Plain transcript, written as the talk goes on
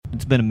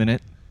It's been a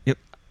minute. Yep.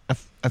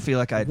 I feel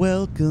like I...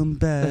 Welcome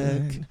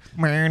back.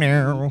 We're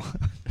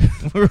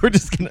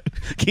just going to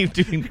keep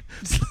doing...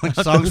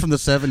 Songs from the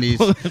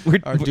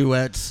 70s are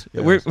duets.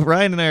 Yes.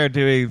 Ryan and I are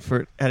doing,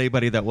 for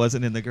anybody that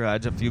wasn't in the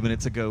garage a few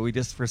minutes ago, we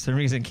just, for some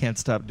reason, can't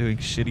stop doing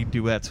shitty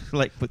duets.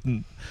 Like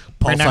putting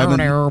Paul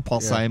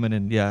Simon,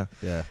 and yeah.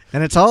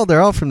 And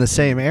they're all from the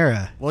same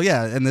era. Well,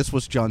 yeah, and this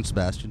was John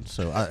Sebastian.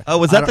 So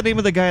was that the name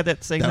of the guy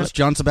that sang that? That was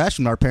John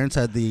Sebastian. Our parents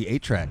had the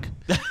 8-track.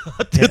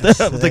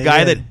 the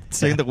guy that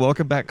sang the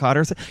Welcome Back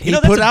Kotter. He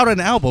put out an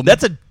album.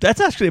 That's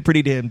actually a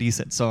pretty damn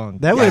decent song.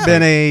 That would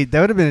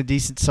have been a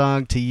decent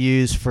song to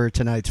use for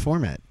tonight's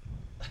format.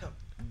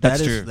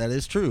 That's true. That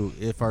is true.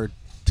 If our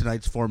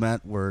tonight's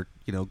format were,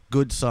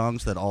 good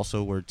songs that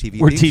also were TV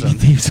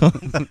theme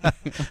songs.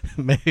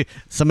 Maybe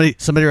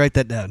somebody write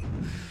that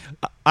down.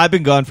 I've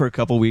been gone for a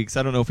couple weeks.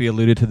 I don't know if we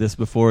alluded to this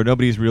before.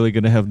 Nobody's really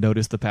going to have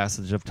noticed the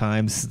passage of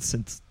time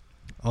since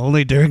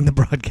only during the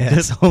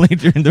broadcast. Only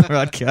during the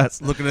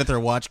broadcast. Looking at their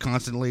watch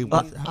constantly.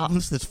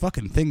 When's this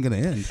fucking thing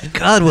going to end?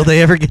 God, will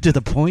they ever get to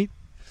the point?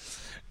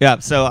 Yeah,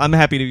 so I'm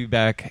happy to be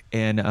back,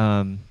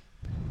 and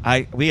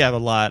we have a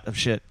lot of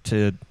shit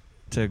to.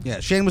 Yeah,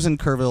 Shane was in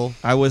Kerrville.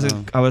 I was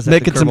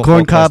making some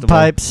corncob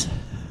pipes.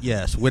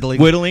 Yes, whittling.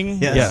 Whittling.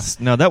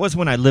 Yes. No, that was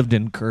when I lived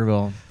in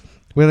Kerrville.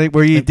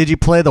 Did you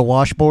play the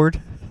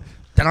washboard?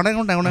 No.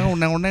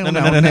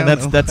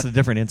 That's a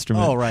different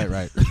instrument. Oh, right. All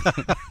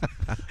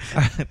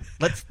right,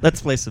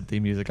 let's play some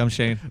theme music. I'm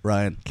Shane.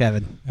 Ryan.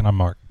 Kevin. And I'm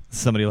Mark.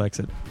 Somebody likes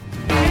it.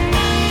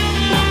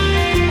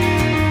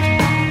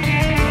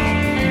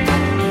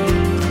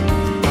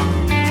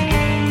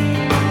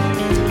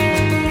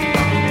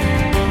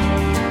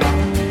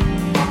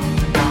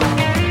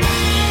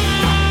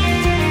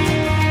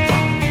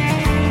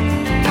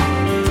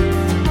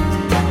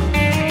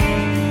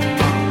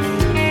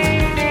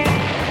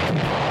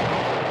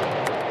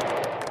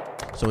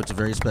 So it's a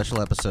very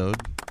special episode,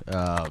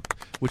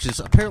 which is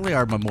apparently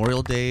our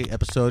Memorial Day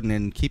episode, and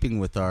in keeping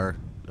with our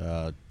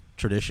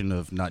tradition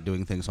of not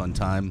doing things on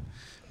time,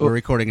 we're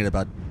recording it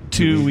about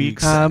 2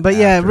 weeks. But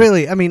yeah,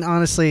 really, I mean,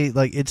 honestly,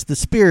 like it's the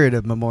spirit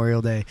of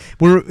Memorial Day.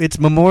 We're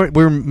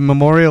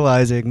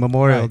memorializing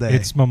Memorial Day.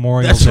 It's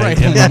Memorial That's Day. right.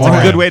 That's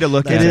a good way to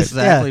look at it. That's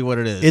exactly what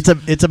it is. It's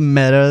a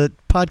meta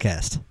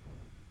podcast.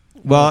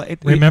 Well,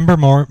 remember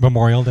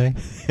Memorial Day?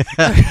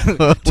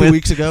 2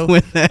 weeks ago?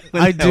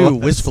 I do,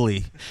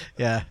 wistfully.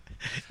 Yeah.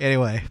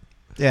 Anyway.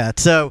 Yeah.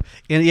 So,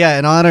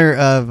 in honor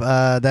of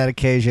that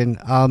occasion,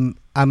 I'm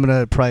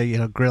gonna probably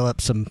grill up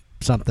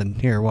something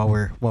here while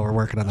we're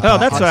working on the podcast.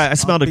 That's right. I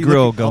smelled a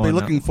grill going. I'll be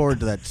looking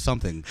forward to that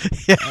something.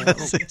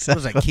 Yes, exactly. What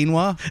was that,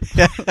 quinoa?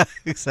 Yeah,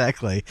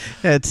 exactly.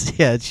 You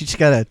just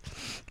gotta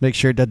make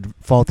sure it doesn't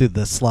fall through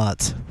the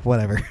slots.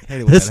 Whatever.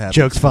 Anyway, this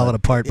joke's falling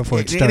apart before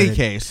it started. In any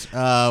case,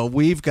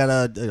 we've got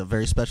a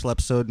very special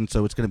episode, and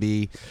so it's going to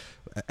be.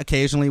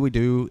 Occasionally, we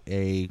do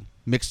a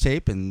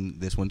mixtape, and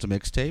this one's a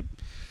mixtape.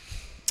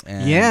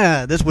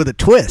 Yeah, this with a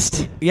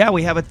twist. Yeah,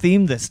 we have a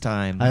theme this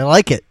time. I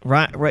like it.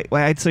 Right.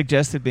 Well, I'd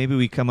suggested maybe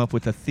we come up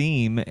with a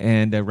theme,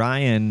 and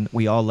Ryan,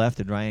 we all left,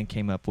 and Ryan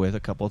came up with a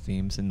couple of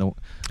themes, and this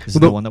is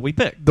the one that we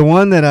picked. The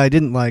one that I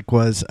didn't like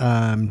was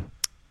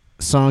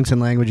songs and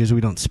languages we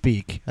don't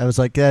speak. I was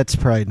like, that's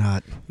probably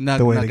not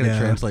the way to go. Not going to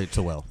translate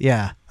so well.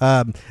 Yeah.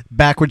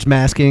 Backwards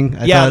masking.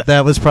 I thought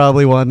that was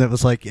probably one that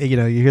was like, you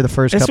hear the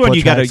first couple of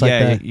tracks like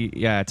that.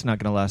 Yeah, it's not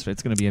going to last.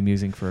 It's going to be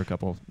amusing for a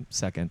couple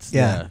seconds.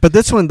 Yeah. But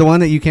this one, the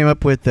one that you came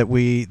up with that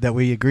we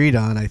agreed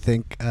on, I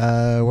think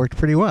worked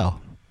pretty well.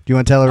 Do you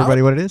want to tell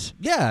everybody what it is?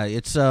 Yeah,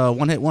 it's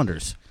one-hit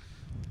wonders.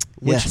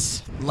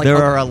 Yes. There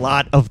are a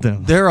lot of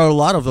them. There are a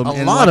lot of them.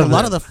 A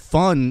lot of the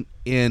fun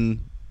in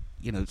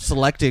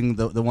selecting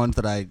the ones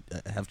that I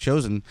have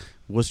chosen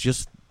was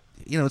just,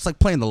 it's like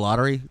playing the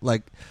lottery.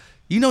 Like,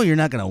 you're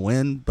not going to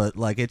win, but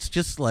like it's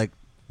just like,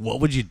 what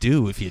would you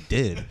do if you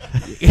did?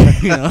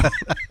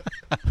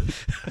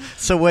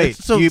 So wait,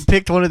 you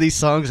picked one of these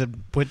songs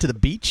and went to the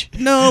beach?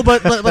 No,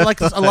 but like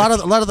a lot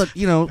of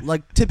the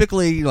like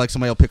typically like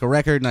somebody will pick a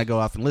record and I go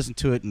off and listen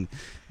to it and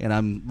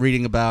I'm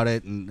reading about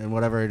it and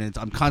whatever and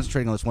I'm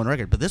concentrating on this one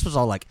record. But this was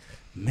all like,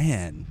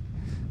 man.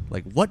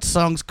 Like, what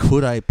songs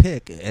could I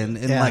pick?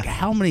 And like,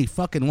 how many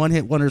fucking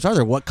one-hit wonders are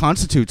there? What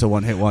constitutes a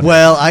one-hit wonder?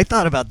 Well, I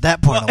thought about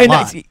that part a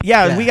lot.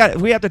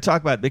 We have to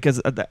talk about it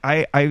because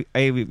I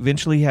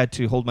eventually had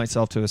to hold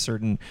myself to a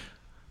certain,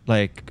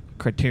 like,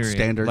 criteria.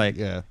 Standard, like,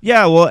 yeah.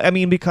 Yeah, well, I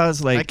mean,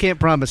 because, like... I can't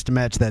promise to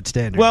match that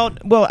standard.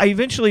 Well, I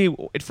eventually...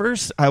 At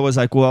first, I was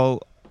like,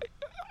 well,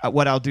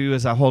 what I'll do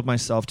is I'll hold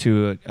myself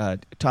to a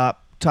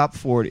top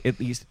 40,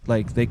 at least,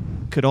 like, they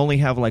could only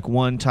have, like,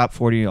 one top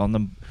 40 on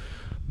the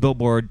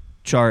Billboard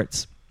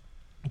charts,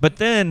 but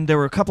then there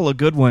were a couple of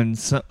good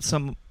ones,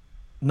 some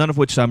none of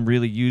which I'm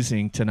really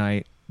using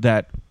tonight,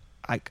 that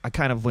I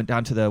kind of went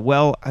down to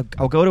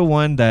I'll go to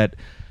one that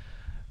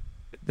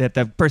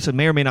the person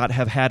may or may not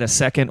have had a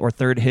second or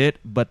third hit,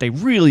 but they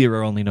really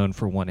are only known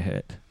for one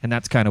hit, and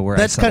that's kind of where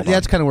that's kind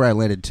of where I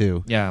landed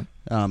too. Yeah.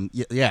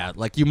 Yeah,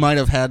 like you might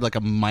have had like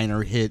a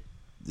minor hit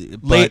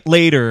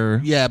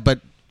later. Yeah,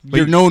 but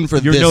you're known for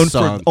you're this known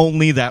song. for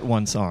only that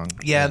one song.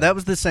 Yeah, that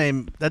was the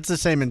same. That's the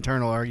same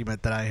internal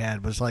argument that I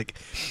had. Was like,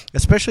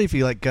 especially if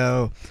you like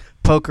go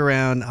poke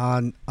around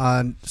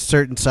on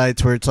certain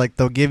sites where it's like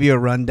they'll give you a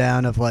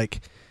rundown of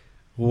like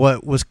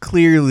what was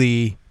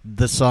clearly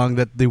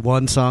the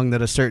one song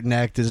that a certain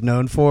act is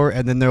known for,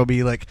 and then there'll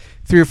be like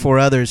 3 or 4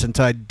 others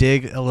until I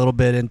dig a little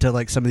bit into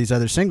like some of these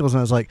other singles, and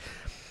I was like,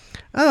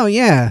 oh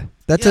yeah,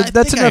 that's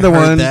another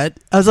one. That.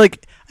 I was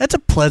like, that's a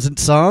pleasant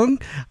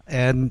song,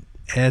 and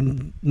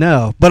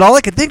no, but all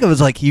I could think of was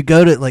like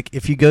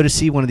if you go to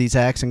see one of these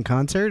acts in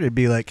concert, it'd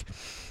be like,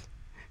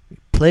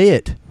 play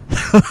it.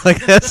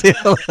 Like that's the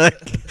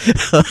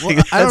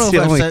I don't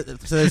know if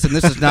I've said this, and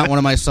this is not one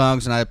of my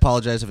songs, and I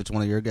apologize if it's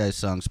one of your guys'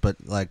 songs, but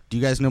like, do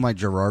you guys know my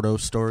Gerardo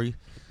story?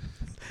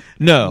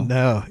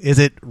 No. Is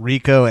it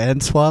Rico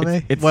and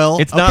Suave?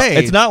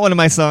 It's not one of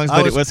my songs,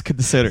 but it was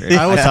considered.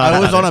 I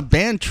was on a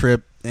band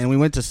trip, and we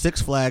went to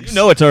Six Flags. You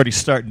know it's already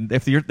starting.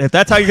 If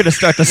that's how you're going to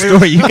start the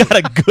story, you got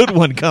a good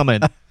one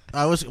coming.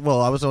 I was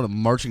on a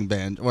marching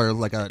band or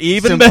like a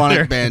Even symphonic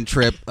better. band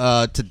trip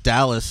to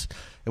Dallas,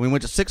 and we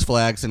went to Six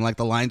Flags, and like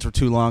the lines were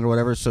too long or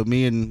whatever. So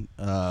me and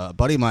a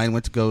buddy of mine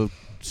went to go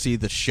see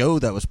the show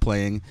that was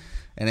playing,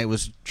 and it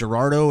was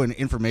Gerardo and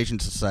Information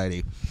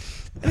Society.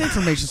 And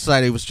Information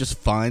Society was just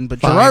fine, but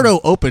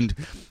Gerardo opened.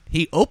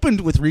 He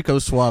opened with Rico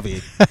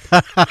Suave,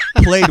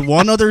 played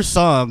one other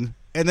song,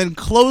 and then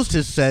closed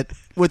his set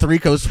with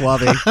Rico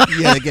Suave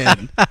yet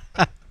again.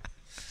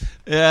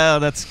 Yeah,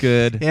 that's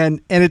good.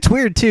 And it's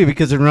weird too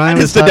because Ryan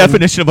was It's the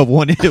definition of a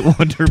one-hit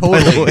wonder. By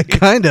the Totally. way.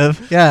 kind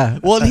of, yeah.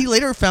 Well, and he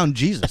later found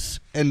Jesus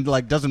and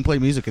like doesn't play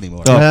music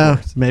anymore.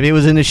 Oh. Maybe it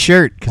was in his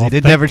shirt because Well, he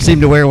did never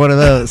seem to wear one of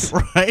those.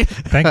 Right?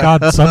 Thank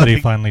God somebody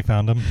finally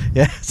found him.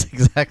 Yes,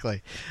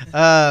 exactly.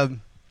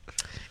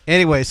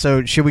 Anyway,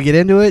 so should we get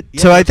into it?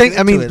 Yeah, So I let's think,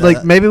 get into it.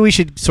 like maybe we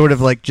should sort of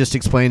like just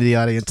explain to the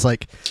audience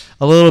like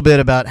a little bit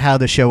about how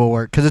the show will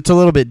work because it's a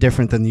little bit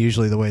different than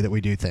usually the way that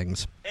we do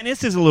things. And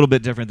this is a little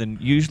bit different than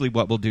usually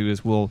what we'll do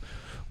is we'll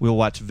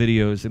watch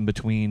videos in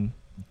between,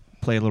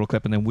 play a little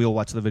clip, and then we'll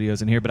watch the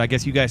videos in here. But I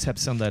guess you guys have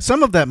some that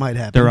Some of that might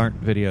happen. there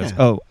aren't videos.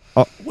 Yeah.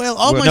 Well,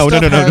 all my no,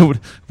 stuff no.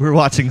 We're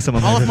watching some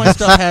of all them. of my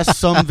stuff has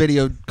some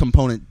video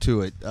component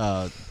to it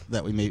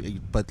that we made,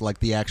 but like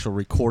the actual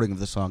recording of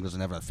the song doesn't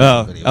have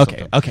a video.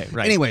 Okay,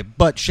 right. Anyway,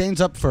 but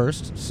Shane's up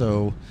first,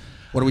 so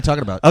what are we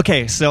talking about?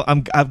 Okay, so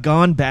I've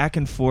gone back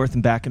and forth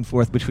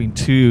between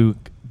two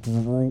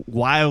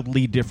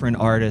wildly different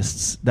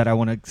artists that I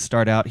want to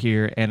start out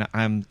here, and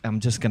I'm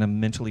just gonna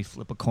mentally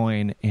flip a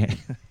coin, and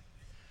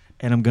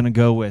I'm gonna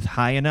go with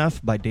 "High Enough"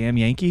 by Damn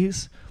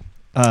Yankees,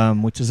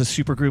 which is a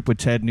super group with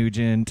Ted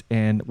Nugent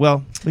and we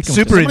can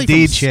Super Somebody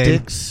indeed, from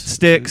Shane.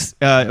 Styx.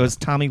 It was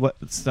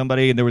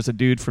somebody, and there was a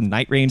dude from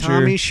Night Ranger,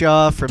 Tommy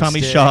Shaw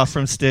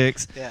from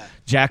Styx, Yeah.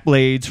 Jack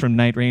Blades from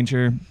Night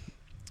Ranger,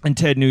 and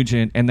Ted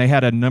Nugent, and they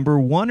had a number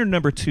 1 or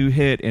number 2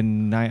 hit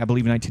in I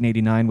believe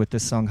 1989 with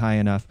this song "High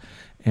Enough,"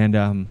 and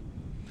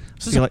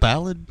Is this a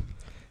ballad?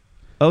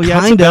 oh yeah,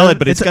 it's a Kinda. ballad,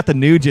 but it's got the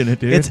Nuge in it,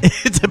 dude.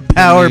 It's a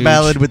power Nuge.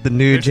 ballad with the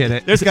Nuge in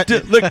it. There's look,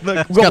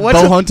 It's got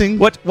bow hunting.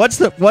 What's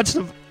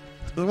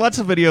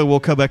the video? We'll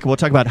come back and we'll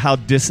talk about how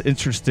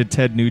disinterested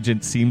Ted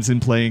Nugent seems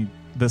in playing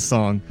this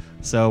song.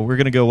 So we're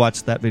gonna go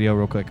watch that video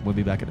real quick, and we'll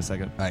be back in a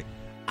second. All right.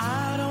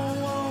 I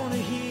don't want to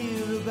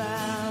hear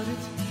about it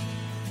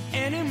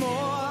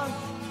anymore.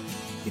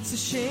 It's a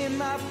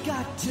shame I've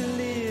got to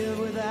live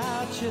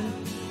without you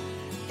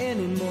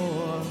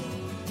anymore.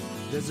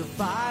 There's a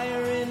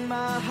fire in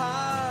my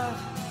heart,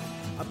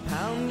 a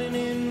pounding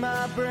in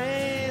my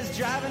brains,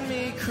 driving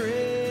me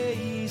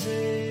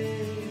crazy.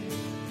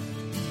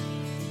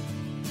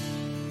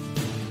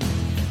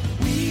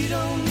 We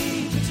don't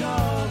need to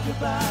talk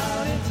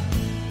about it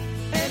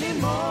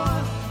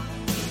anymore.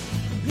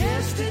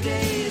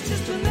 Yesterday is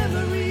just a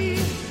memory,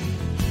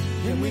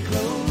 and we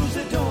close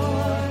the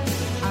door.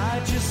 I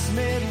just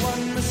made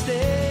one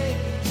mistake.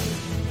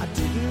 I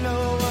didn't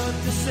know what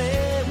to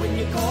say when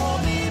you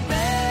called me baby.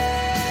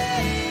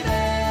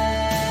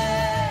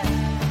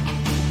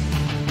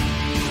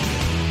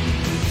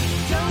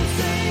 Don't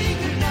say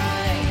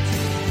goodnight.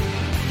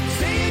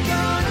 Say you're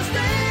gonna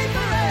stay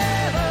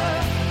forever.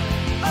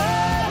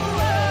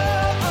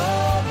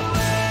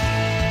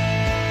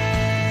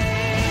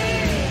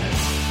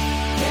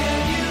 Can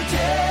you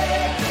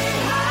take me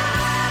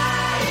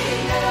high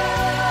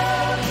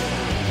enough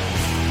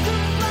to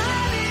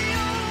fly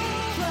me over?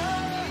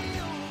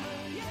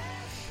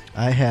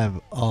 I have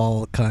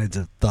all kinds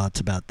of thoughts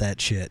about that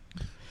shit.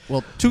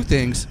 Well, 2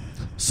 things.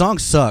 Song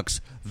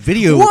sucks.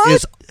 Video What?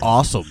 is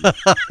awesome.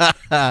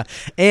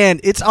 And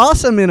it's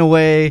awesome in a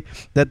way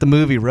that the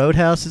movie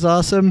Roadhouse is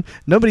awesome.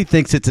 Nobody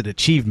thinks it's an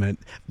achievement,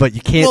 but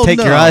you can't Well, take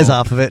your no. eyes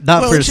off of it.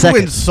 Not well, for a it should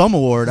second. win some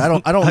award. I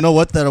don't know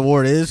what that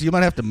award is. You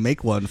might have to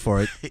make one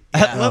for it.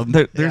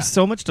 There's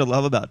so much to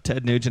love about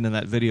Ted Nugent in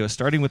that video,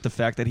 starting with the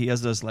fact that he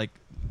has those like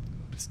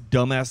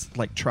dumbass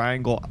like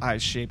triangle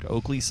eye-shaped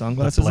Oakley The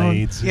sunglasses on.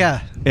 blades.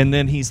 Yeah. And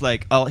then he's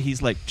like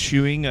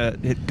chewing a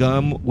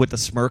gum with a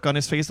smirk on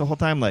his face the whole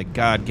time. Like,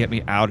 God, get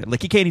me out!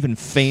 Like he can't even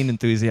feign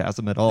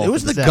enthusiasm at all. It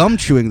was the gum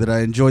chewing that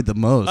I enjoyed the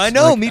most. I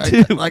know, Like, me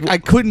too. I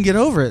couldn't get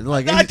over it.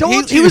 Like I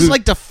told he you. was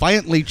like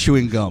defiantly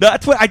chewing gum.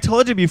 That's what I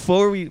told you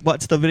before we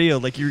watched the video.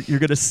 Like you're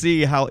gonna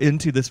see how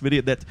into this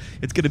video that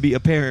it's gonna be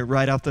apparent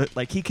right off the.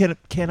 Like he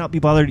cannot be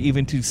bothered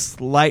even to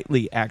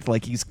slightly act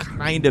like he's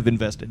kind of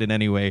invested in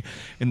any way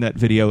in that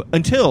video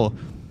until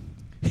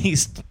he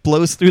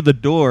blows through the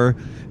door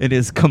in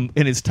his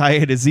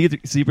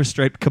zebra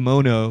striped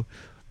kimono,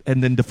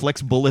 and then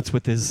deflects bullets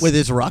with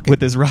his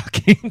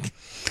rocking.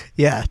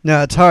 Yeah.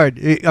 No, it's hard.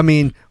 I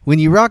mean, when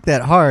you rock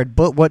that hard,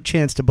 but what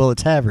chance do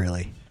bullets have,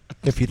 really?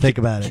 If you think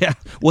about it. Yeah.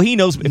 Well, he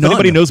knows. If None.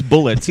 anybody knows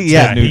bullets, it's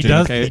Yeah, Ted he Nugent,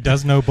 does. okay? He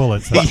does know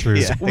bullets. That's true.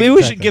 Yeah. Maybe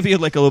we should Exactly. give you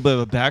like a little bit of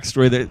a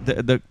backstory.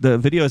 The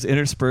video is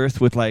interspersed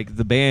with like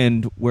the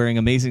band wearing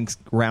amazing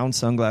round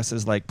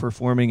sunglasses, like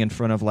performing in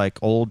front of like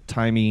old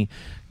timey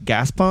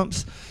gas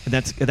pumps, and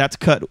that's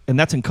cut, and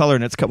that's in color,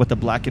 and it's cut with the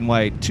black and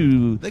white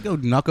They go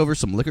knock over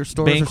some liquor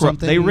stores or bank.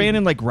 something. They ran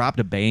and like robbed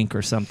a bank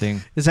or something.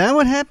 Is that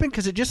what happened?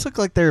 Because it just looked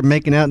like they were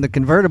making out in the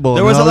convertible.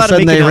 There and was all a lot of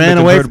sudden making they out in ran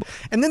the away, convertible.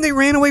 and then they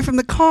ran away from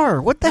the car.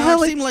 What the No,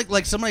 hell? It seemed like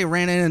somebody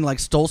ran in and like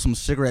stole some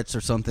cigarettes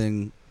or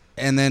something,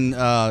 and then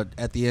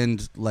at the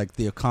end, like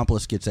the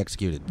accomplice gets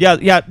executed.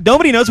 Yeah.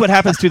 Nobody knows what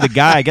happens to the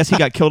guy. I guess he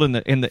got killed in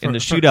the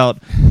shootout.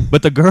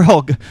 But the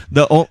girl,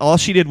 all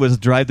she did was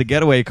drive the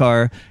getaway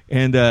car,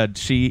 and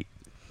she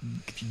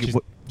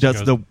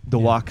does goes- the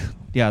walk.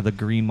 Yeah, the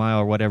Green Mile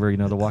or whatever.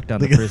 The walk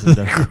down the prison.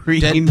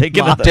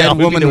 Dead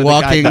woman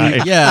walking.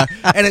 Yeah. Yeah,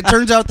 and it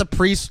turns out the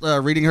priest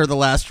reading her the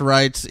last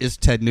rites is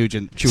Ted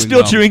Nugent chewing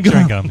Still gum. chewing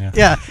Chewing gum. gum, yeah.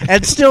 Yeah,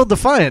 and still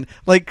defiant.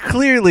 Like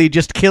clearly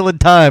just killing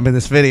time in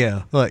this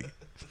video. Like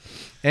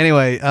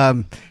anyway,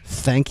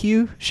 thank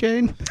you,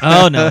 Shane.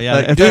 Oh no,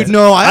 yeah, Dude,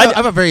 no, I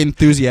have a very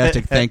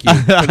enthusiastic thank you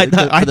for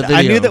the video.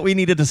 I knew that we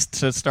needed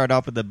to start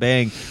off with a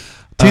bang.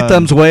 Two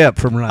thumbs way up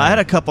from Ryan. I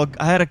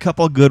had a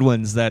couple good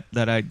ones that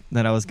I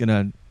was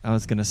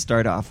gonna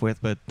start off with,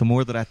 but the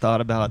more that I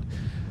thought about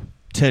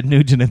Ted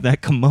Nugent in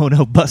that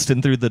kimono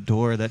busting through the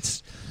door,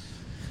 that's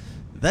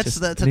That's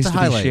needs a to be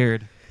highlight.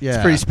 shared. Yeah.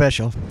 It's pretty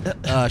special.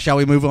 Shall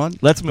we move on?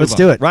 Let's move Let's on.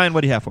 do it. Ryan,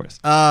 what do you have for us?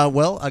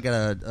 Well, I got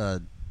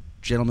a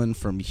gentleman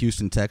from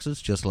Houston,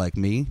 Texas, just like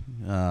me,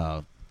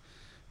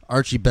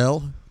 Archie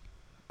Bell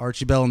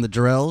and the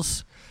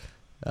Drells,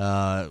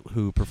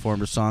 who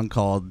performed a song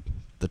called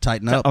 "The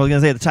Tighten Up." I was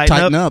gonna say the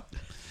Tighten Up.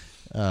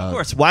 Of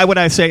course. Why would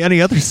I say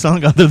any other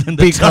song other than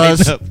the Because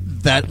Tighten Up?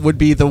 that would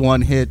be the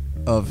one hit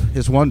of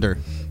his wonder.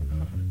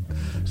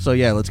 So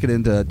yeah, let's get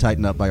into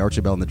 "Tighten Up" by Archie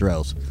Bell and the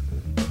Drells.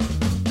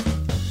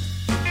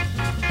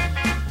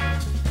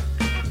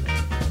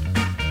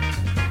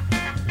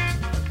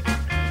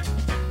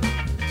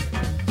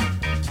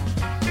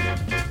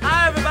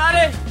 Hi,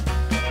 everybody.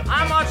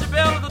 I'm Archie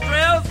Bell of the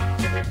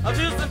Drells of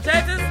Houston,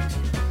 Texas.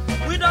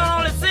 We don't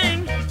only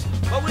sing,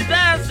 but we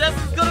dance just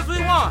as good as we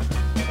want.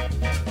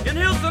 In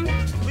Houston,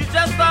 we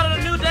just started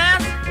a new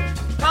dance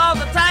called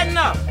the Tighten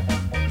Up.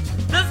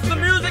 This is the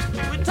music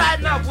we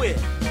tighten up with.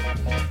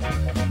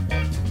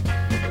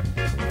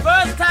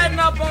 First, tighten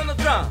up on the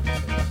drum.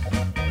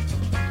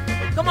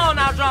 Come on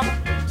now, drummer.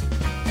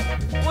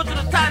 I want you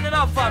to tighten it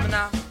up for me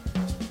now.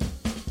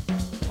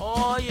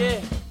 Oh,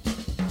 yeah.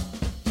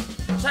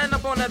 Tighten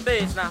up on that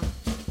bass now.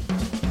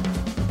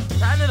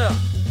 Tighten it up.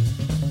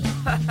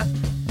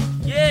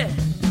 Yeah.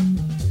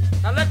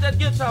 Now let that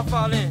guitar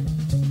fall in.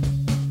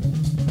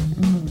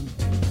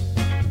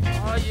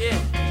 Oh, yeah.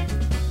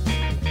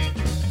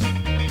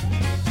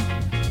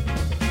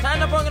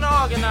 Tighten up on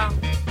the organ now.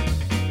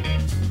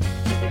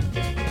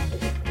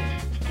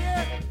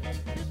 Yeah.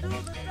 You do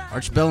the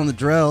Archie Bell and the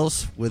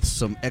Drells with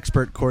some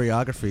expert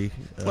choreography.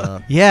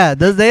 Yeah,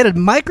 they had a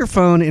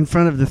microphone in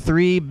front of the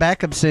three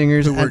backup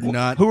singers. Who were and-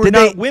 not- Who were Did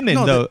not they- women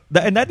no, though,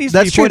 and that needs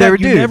That's to be true, pointed they out. were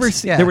You dudes, never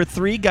see, yeah. There were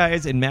three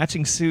guys in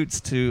matching suits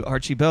to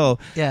Archie Bell.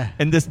 Yeah.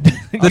 and this The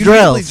Usually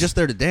Drells. just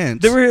there to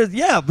dance. There were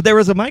but there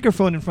was a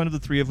microphone in front of the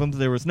three of them.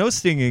 There was no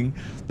singing.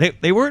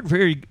 They weren't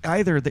very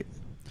either.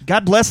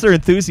 God bless their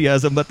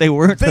enthusiasm, but they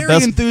weren't the very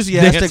best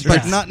enthusiastic, but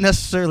dancers. not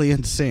necessarily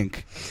in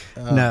sync.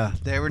 No,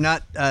 they were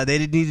not. They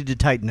needed to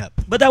tighten up.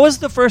 But that was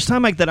the first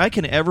time that I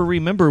can ever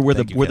remember where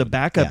Thank you, the Kevin.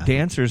 backup Yeah.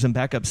 dancers and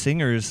backup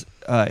singers,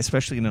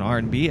 especially in an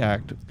R&B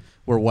act,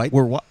 We're white.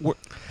 were no.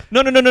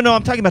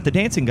 I'm talking about the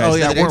dancing guys Oh,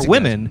 yeah, that the weren't dancing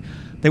women.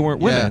 They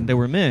weren't women. Yeah. They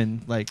were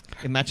men, like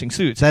in matching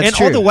suits. That's and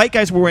all true. the white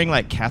guys were wearing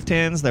like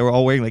caftans. They were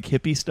all wearing like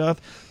hippie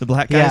stuff. The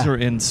black guys Yeah. were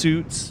in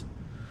suits.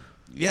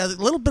 Yeah, a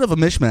little bit of a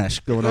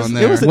mishmash going on it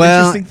there. was a-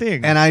 Well, interesting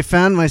thing. and I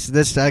found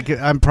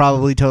I'm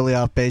probably totally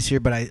off base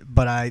here, but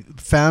I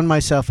found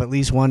myself at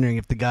least wondering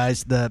if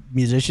the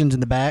musicians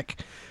in the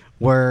back,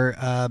 were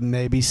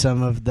maybe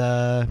some of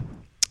that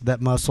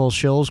Muscle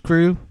Shoals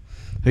crew,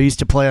 who used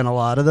to play on a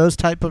lot of those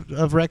type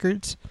of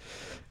records.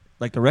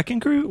 Like the Wrecking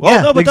Crew?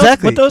 Yeah, no, but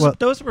exactly. Those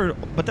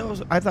Well-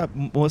 I thought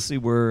mostly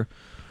were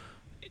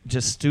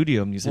just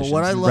studio musicians.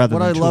 Well, rather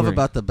what I than love touring.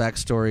 about the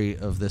backstory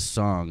of this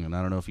song, and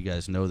I don't know if you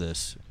guys know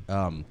this,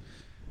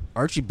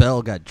 Archie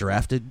Bell got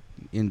drafted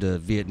into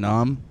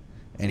Vietnam,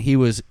 and he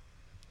was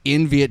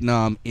in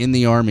Vietnam in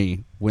the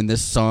army when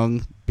this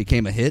song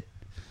became a hit.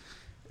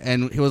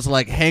 And he was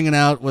like hanging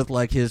out with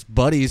like his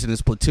buddies in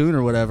his platoon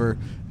or whatever,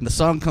 and the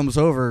song comes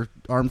over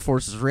Armed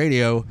Forces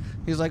Radio.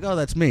 He's like, "Oh,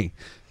 that's me,"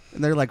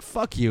 and they're like,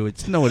 "Fuck you!"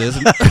 No, it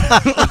isn't.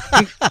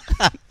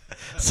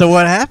 So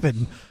what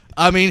happened?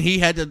 I mean, he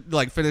had to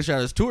like finish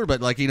out his tour,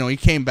 but like he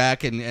came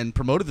back and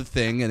promoted the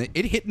thing, and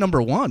it hit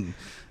 #1.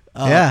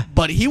 Yeah.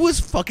 But he was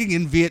fucking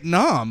in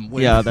Vietnam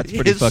when that's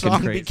pretty his fucking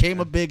song crazy. became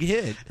a big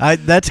hit.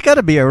 That's got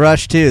to be a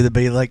rush too. To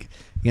be like,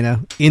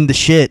 in the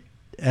shit,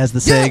 as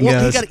the saying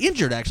well, goes. he got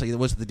injured. Actually, that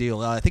was the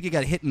deal. I think he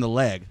got hit in the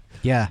leg.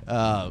 Yeah.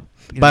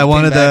 By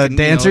one of the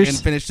dancers? and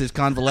finished his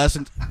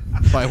convalescence.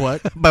 By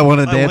what? By one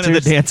of the By dancers. one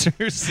of the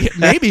dancers.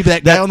 Maybe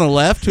that guy on the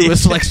left who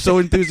was like so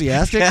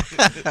enthusiastic.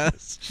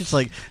 She's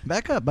like,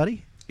 back up,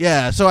 buddy.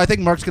 Yeah, so I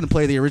think Mark's going to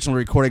play the original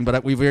recording,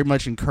 but we very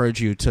much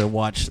encourage you to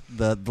watch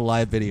the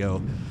live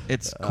video.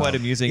 It's quite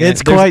amusing.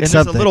 It's And there's- quite and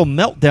something. There's a little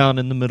meltdown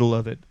in the middle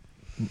of it,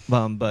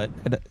 but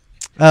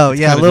Oh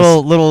It's yeah, kinda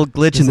little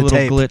glitch there's in a the little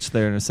tape. glitch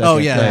there in a second. Oh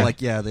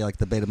yeah, they like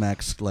the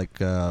Betamax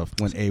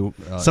went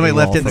Somebody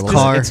left it in the It's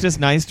car. just, it's just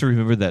nice to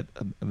remember that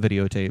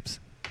videotapes.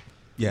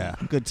 Yeah,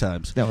 good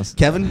times. That was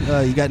Kevin,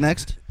 you got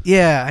next?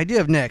 Yeah, I do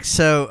have next.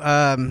 So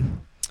I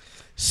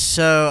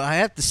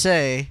have to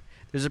say,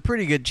 there's a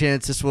pretty good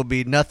chance this will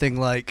be nothing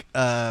like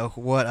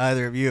what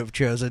either of you have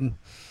chosen.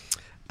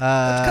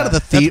 That's kind of the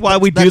theme. That's why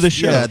we do the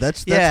show. Yeah,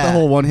 that's Yeah. the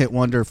whole one-hit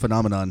wonder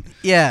phenomenon.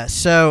 Yeah.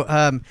 So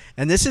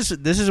and this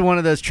is one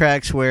of those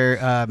tracks where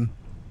I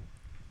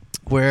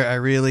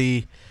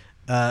really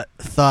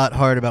thought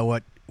hard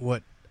about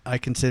what I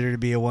consider to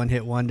be a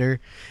one-hit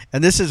wonder,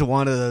 and this is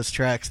one of those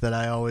tracks that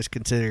I always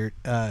consider.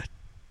 I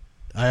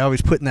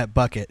always put in that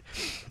bucket,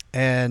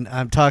 and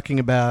I'm talking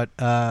about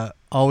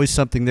 "Always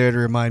Something There to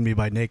Remind Me"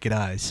 by Naked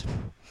Eyes.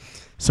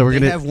 So we're They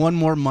gonna have one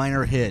more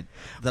minor hit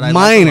that I like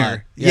a lot.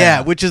 minor, yeah,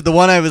 which is the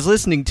one I was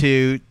listening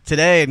to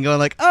today and going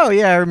like, oh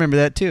yeah, I remember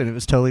that too, and it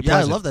was totally Yeah, I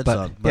pleasant. love that But-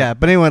 song, but- yeah,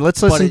 but anyway, let's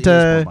but listen it is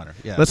more to minor,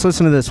 yeah. let's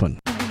listen to this one.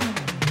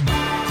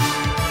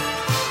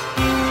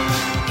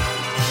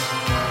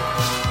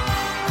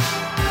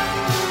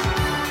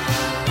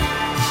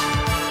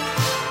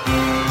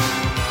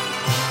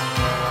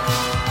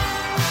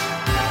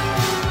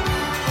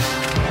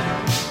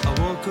 I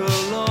walk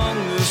along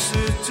the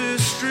city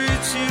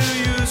streets you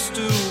used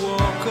to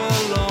walk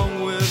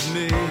along with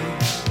me.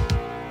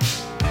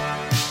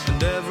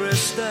 And every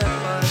step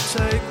I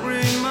take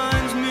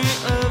reminds me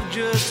of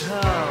just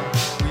how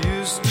we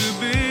used to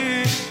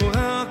be. Well,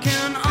 how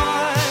can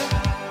I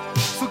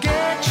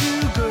forget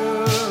you,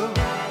 girl?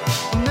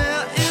 And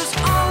there is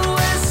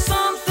always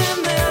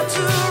something there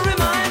to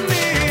remind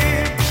me.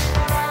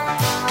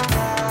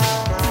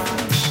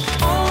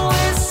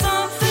 Always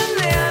something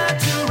there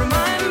to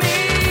remind me.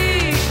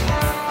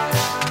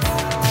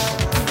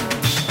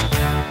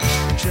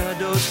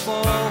 Shadows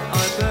fall,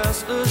 I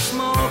pass a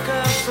small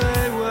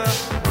cafe where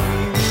we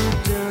would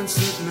dance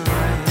at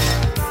night.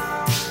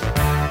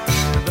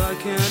 And I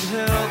can't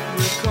help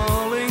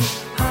recalling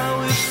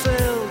how it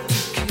felt to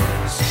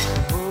kiss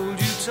and hold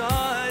you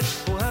tight.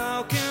 Oh,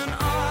 how can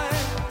I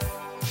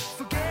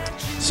forget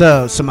you?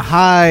 So some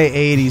high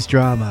 '80s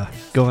drama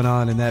going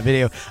on in that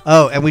video.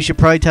 Oh, and we should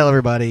probably tell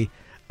everybody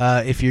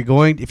if you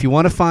want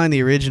to find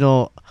the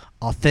original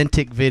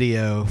authentic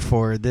video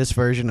for this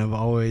version of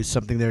 "Always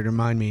Something There to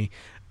Remind Me,"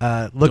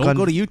 look Don't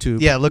go to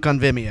YouTube. Yeah, look on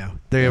Vimeo.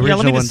 The let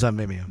original me one's just- on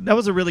Vimeo. That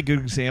was a really good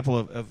example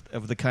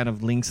of the kind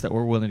of links that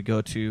we're willing to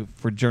go to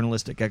for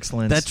journalistic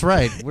excellence. That's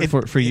right.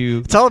 for you.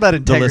 It's all about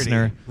integrity,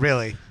 listener.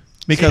 really.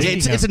 Because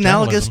it's Speaking of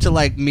analogous journalism. to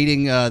like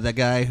meeting the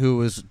guy who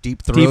was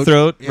Deep Throat. Deep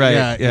Throat, right?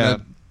 Yeah. Yeah.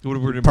 in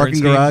Woodward a and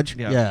parking Bernstein. garage.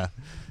 Yeah. Yeah.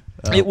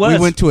 It was. We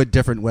went to a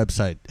different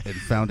website and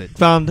found it.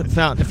 Found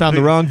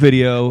the wrong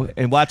video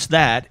and watched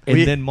that, and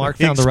We- then Mark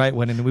found the right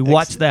one, and we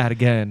watched that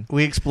again.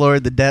 We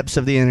explored the depths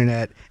of the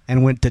internet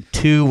and went to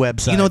 2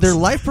 websites. You know, their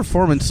live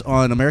performance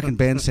on American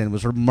Bandstand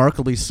was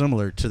remarkably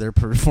similar to their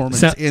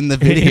performance So- in the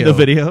video. In the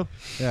video,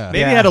 Yeah. maybe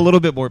Yeah. had a little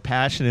bit more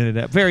passion in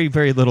it. Very,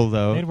 very little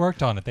though. They'd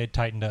worked on it. They'd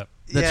tightened up.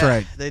 That's Yeah,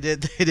 right. They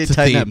did It's a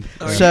tighten theme.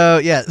 up. So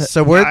yeah,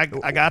 so we're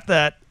I got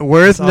that.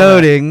 worth saw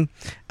noting.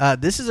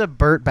 This is a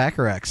Burt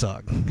Bacharach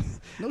song.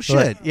 No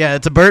shit. Yeah,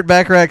 it's a Burt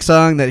Bacharach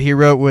song that he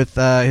wrote with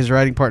his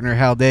writing partner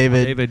Hal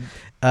David,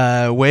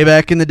 way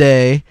back in the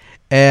day,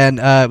 and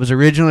it was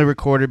originally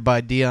recorded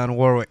by Dionne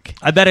Warwick.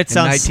 I bet it in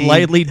sounds 19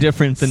 slightly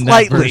different than that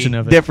Slightly version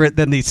of it. different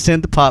than the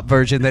synth pop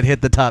version that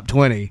hit the top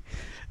 20.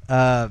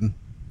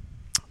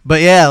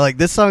 But yeah, like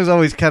this song's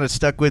always kind of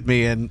stuck with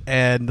me, and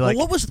like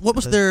Well, what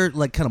was their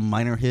like kind of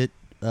minor hit?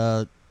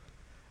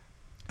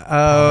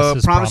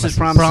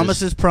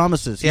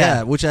 Promises. Yeah.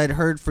 Yeah, which I'd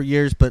heard for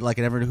years, but like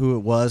I never knew who it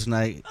was, and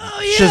I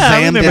Oh, yeah,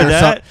 I Shazammed remember it.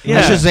 that. Yeah.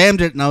 I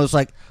Shazammed it, and I was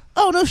like,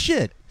 oh no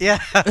shit. Yeah,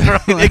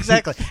 right,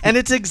 exactly. And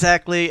it's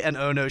exactly an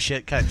oh no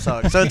shit type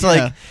song. So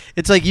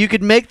it's like you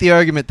could make the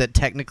argument that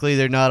technically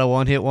they're not a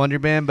one-hit wonder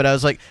band, but I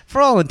was like,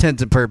 for all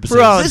intents and purposes,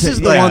 this is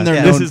the one they're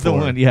known This is the for.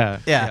 one, yeah.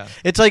 Yeah.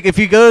 It's like if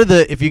you go to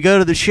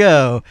the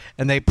show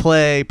and they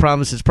play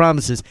Promises,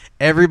 Promises,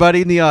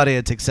 everybody in the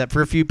audience except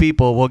for a few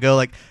people will go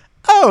like,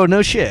 oh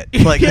no shit.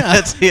 Like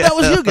that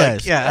was you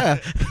guys.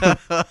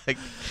 Like,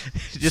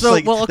 just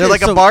they're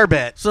like a bar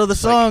bet. So the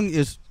song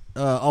is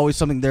always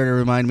something there to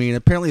remind me, and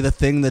apparently the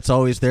thing that's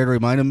always there to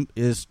remind him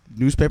is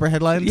newspaper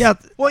headlines. Yeah.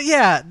 Well,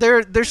 yeah,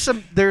 there's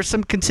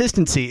some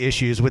consistency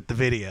issues with the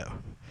video.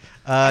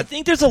 I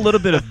think there's a little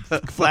bit of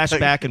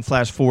flashback and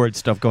flash forward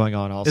stuff going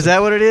on. Also, is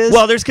that what it is?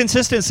 Well, there's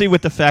consistency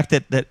with the fact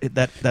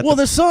that well,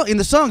 the song in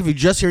the song, if you're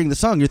just hearing the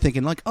song, you're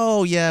thinking like,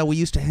 oh yeah, we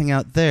used to hang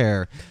out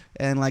there,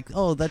 and like,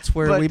 oh, that's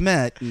where we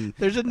met. And,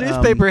 there's a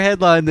newspaper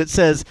headline that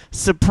says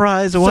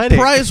 "Surprise Wedding."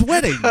 Surprise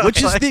wedding,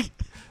 which is the.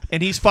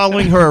 And he's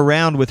following her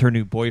around with her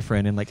new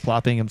boyfriend and like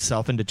plopping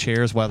himself into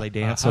chairs while they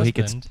dance, so he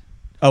can.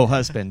 Oh,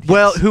 husband.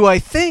 Well, yes. who I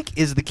think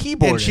is the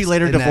keyboardist. And she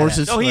later in that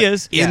divorces. Oh, he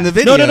is in the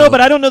video. No, but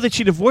I don't know that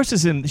she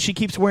divorces him. She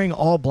keeps wearing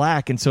all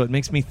black, and so it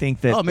makes me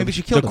think that maybe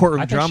she killed the him.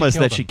 courtroom I think drama is she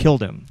that killed she him.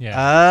 killed him.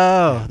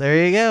 Yeah. Oh,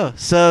 there you go.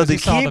 So the he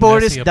saw the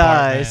keyboardist messy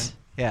dies.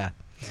 apartment. Yeah.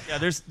 Yeah,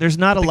 there's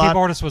not The a lot.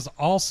 keyboardist was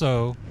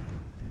also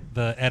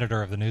the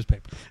editor of the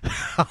newspaper.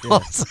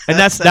 And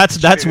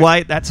that's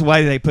why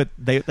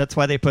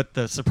they put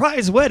the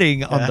surprise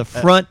wedding on the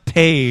front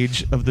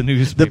page of the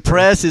newspaper. The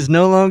press is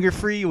no longer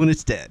free when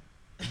it's dead.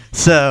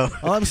 So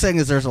All I'm saying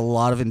is there's a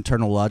lot of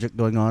internal logic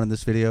going on in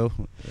this video.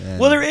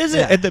 Well, there is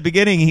at the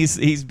beginning.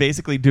 He's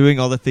basically doing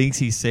all the things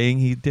he's saying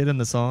he did in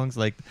the songs,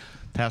 like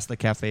past the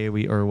cafe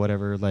or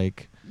whatever.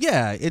 Like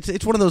yeah,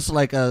 it's one of those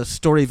like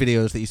story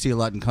videos that you see a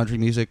lot in country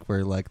music,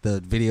 where like the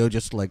video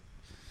just like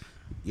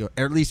or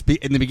at least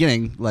in the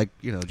beginning, like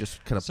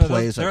just kind of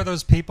plays. There are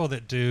those people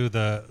that do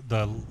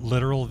the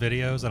literal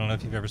videos. I don't know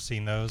if you've ever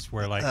seen those,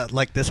 where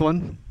like this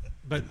one.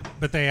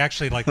 But they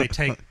actually they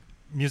take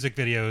music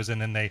videos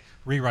and then they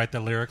rewrite the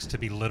lyrics to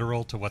be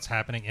literal to what's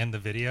happening in the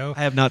video.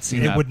 I have not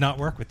seen it. that. Would not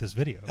work with this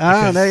video.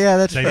 Oh, no, yeah,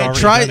 that's fair.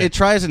 It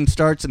tries and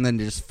starts and then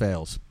it just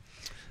fails.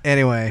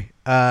 Anyway,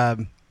 yeah,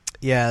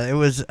 it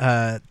was.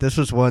 This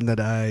was one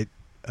that I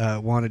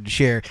wanted to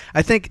share.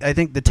 I think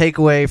the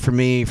takeaway for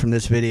me from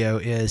this video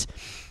is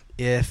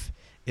if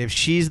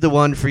she's the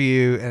one for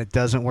you and it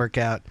doesn't work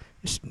out,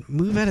 just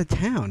move out of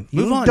town.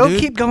 Move on, don't dude.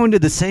 keep going to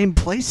the same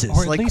places.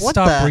 Or at like least what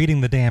stop reading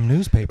the damn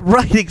newspaper.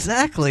 Right,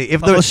 exactly. If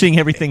Publishing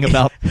everything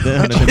about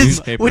them in the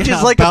newspaper, which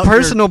is like a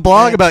personal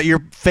blog about your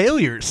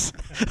failures.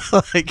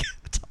 Like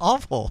it's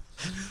awful.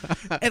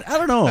 And I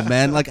don't know,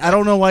 man. Like I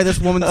don't know why this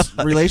woman's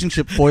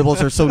relationship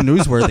foibles are so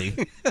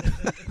newsworthy.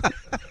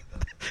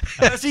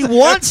 Does he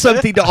want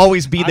something to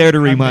always be there to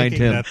remind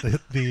making him?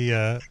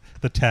 That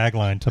the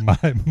tagline to my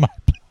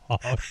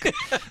blog,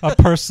 a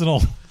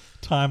personal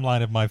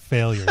timeline of my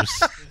failures.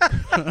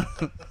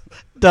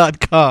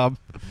 .com.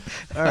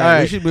 All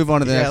right, we should move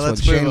on to the next one.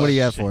 let's move Shane, on. what do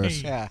you have for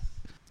us? Yeah.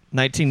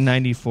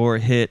 1994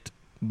 hit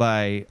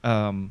by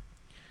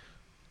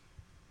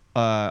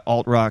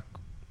alt rock,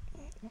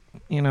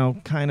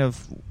 kind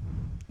of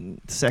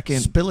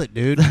second, Spill it,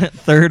 dude.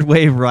 third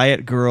wave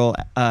riot girl,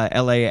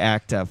 LA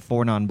act,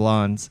 Four Non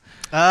Blondes.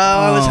 Oh,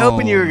 I was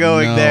hoping you were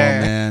going no,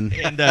 there. man.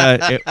 And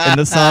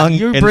the song,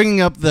 You're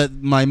bringing up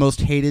my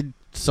most hated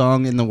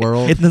song in the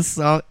world. in the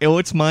song. Oh,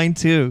 it's mine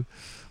too.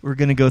 We're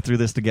gonna go through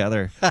this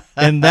together. But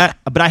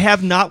I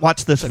have not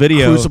watched this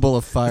video Crucible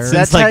of Fire. since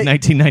That's like how-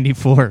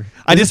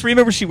 I just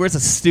remember she wears a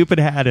stupid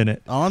hat in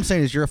it. All I'm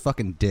saying is you're a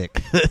fucking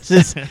dick.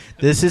 This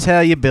is how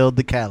you build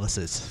the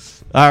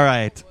calluses. All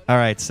right.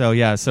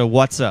 So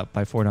what's up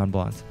by Four Non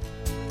Blondes?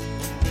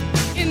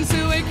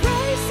 Into a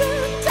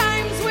crisis,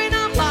 times when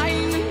I'm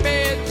lying in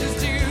bed just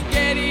to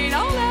get it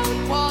all out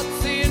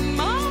what's in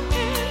my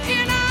head.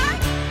 And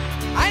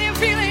I am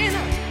feeling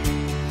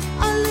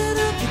a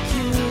little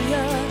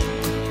peculiar.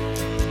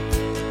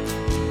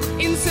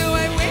 And so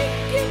I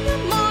wake in the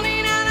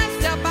morning and I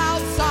step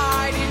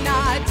outside and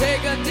I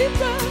take a deep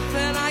breath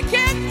and I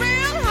get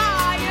real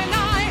high and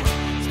I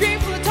scream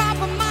from the top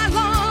of my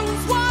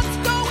lungs, what's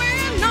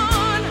going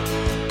on?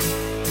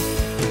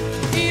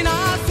 And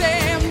I say,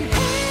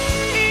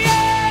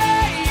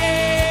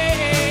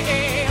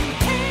 hey,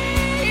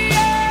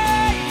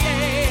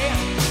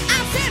 I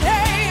said,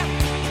 hey,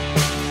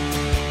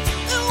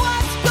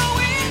 what's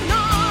going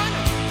on?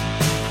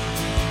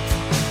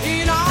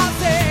 And I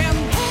said,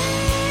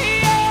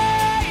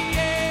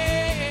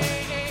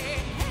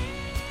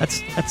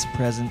 That's a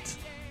present.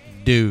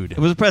 Dude. It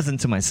was a present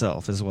to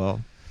myself as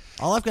well.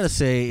 All I've got to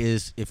say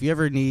is if you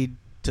ever need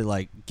to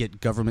like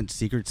get government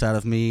secrets out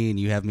of me and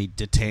you have me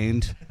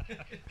detained,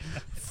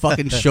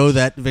 fucking show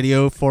that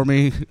video for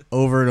me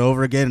over and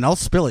over again and I'll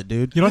spill it,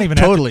 dude. You don't even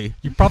totally.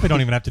 Have to, you probably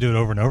don't even have to do it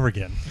over and over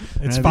again.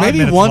 It's 5 maybe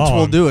minutes once long.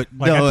 we'll do it.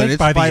 Like, No, I think it's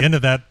by five- the end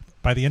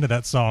of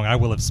that song, I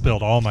will have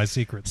spilled all my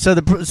secrets. So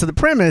the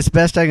premise,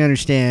 best I can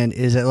understand,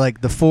 is that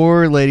like the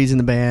four ladies in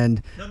the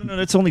band. No.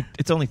 It's only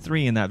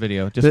three in that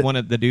video. Just one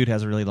of the dude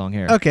has really long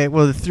hair. Okay,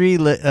 well the three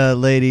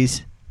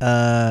ladies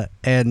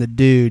and the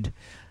dude,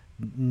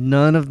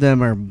 none of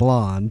them are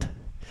blonde,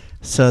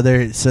 so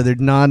they're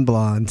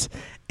non-blondes.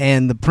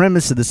 And the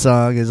premise of the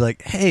song is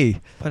like,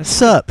 "Hey,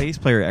 what's up?" The bass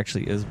player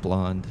actually is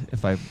blonde,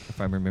 if I'm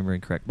remembering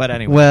correct. But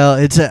anyway,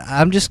 Well,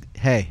 I'm just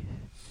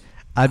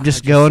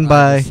going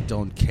by. I just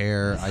don't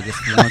care. I just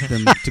want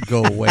them to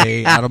go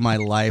away out of my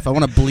life. I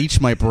want to bleach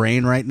my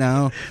brain right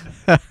now.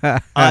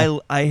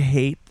 I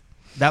hate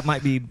that.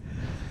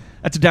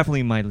 That's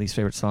definitely my least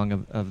favorite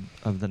song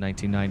of the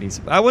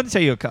 1990s. I wouldn't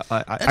tell you. That's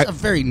a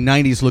very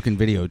 90s looking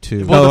video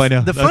too. Well, I know.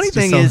 The That's funny just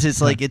thing so- is,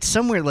 it's like it's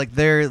somewhere like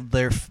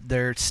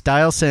their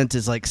style sense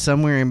is like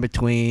somewhere in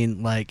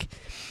between. Like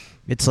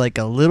it's like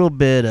a little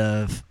bit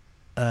of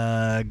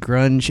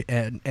grunge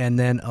and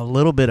then a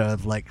little bit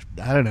of like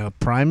I don't know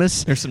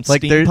Primus. There's some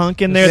like steampunk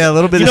in there. Yeah, a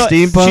little bit You of know,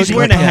 steampunk. She's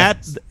wearing a Like,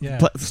 hat Yeah.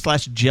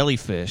 slash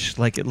jellyfish.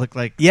 Like it looked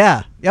like.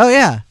 Yeah. Oh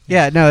yeah.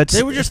 Yeah. No, it's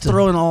They were just it's a-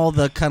 throwing all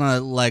the kind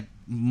of like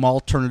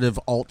alternative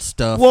alt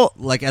stuff, Well,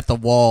 like at the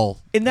wall.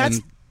 And that's.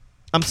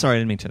 I'm sorry, I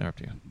didn't mean to interrupt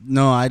you.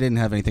 No, I didn't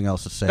have anything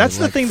else to say. That's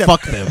the Like, thing that-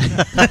 fuck them.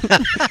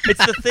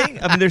 It's the thing.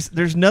 I mean,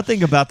 there's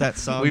nothing about that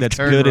song We've that's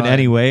turned good in Ryan.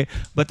 any way.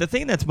 But the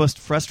thing that's most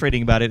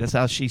frustrating about it is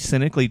how she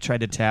cynically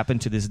tried to tap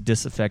into this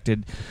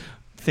disaffected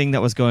thing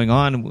that was going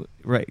on.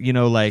 Right? You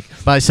know, like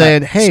by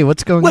saying, "Hey,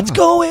 what's going what's on?"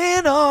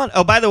 going on?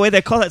 Oh, by the way,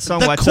 they call that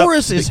song The "What's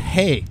chorus Up?" is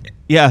 "Hey."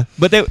 Yeah,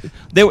 but they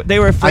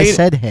were afraid. I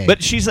said hey.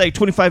 But she's like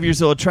 25 years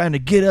old, trying to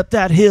get up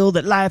that hill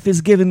that life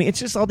is giving me.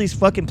 It's just all these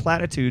fucking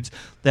platitudes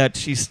that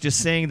she's just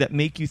saying that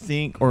make you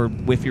think, or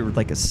if you're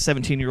like a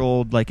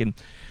 17-year-old, like in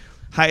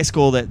high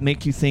school, that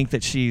make you think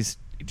that she's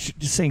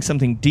just saying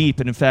something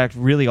deep. And in fact,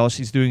 really, all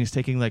she's doing is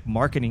taking like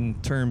marketing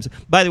terms.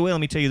 By the way, let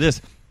me tell you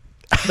this.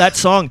 That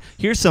song,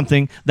 here's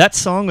something. That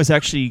song was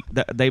actually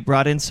they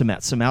brought in some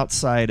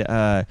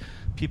outside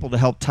people to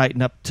help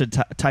tighten up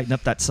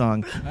that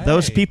song. Hey.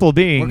 Those people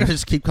being We're gonna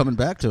just keep coming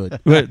back to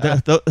it.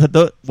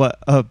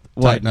 what?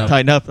 Tighten up.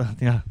 Tighten up.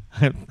 Yeah,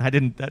 I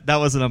didn't. That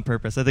wasn't on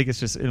purpose. I think it's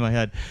just in my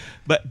head.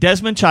 But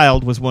Desmond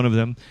Child was one of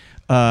them.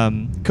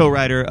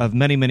 Co-writer of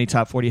many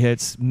top 40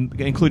 hits,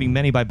 including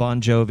many by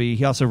Bon Jovi.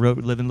 He also wrote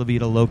 "Livin' La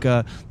Vida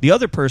Loca." The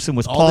other person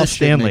was All Paul this shit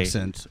Stanley. makes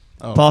sense.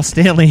 Oh. Paul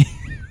Stanley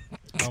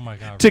Oh my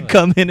god! to really?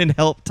 come in and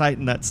help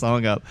tighten that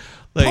song up.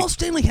 Like, Paul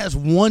Stanley has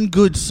one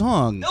good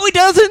song. no, he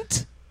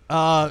doesn't.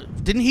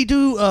 Didn't he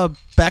do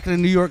Back in the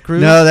New York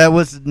Groove? No, that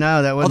was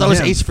that was. that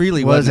was Ace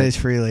Frehley, Was wasn't it? Ace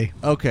Frehley?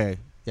 Okay.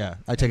 Yeah,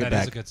 I take it That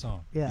back. is a good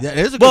song. Yeah, it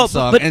is a good Well,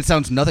 song, but- and it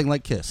sounds nothing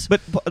like Kiss.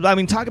 But I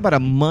mean, talk about a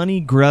money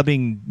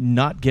grubbing,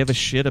 not give a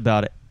shit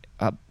about it.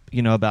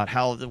 About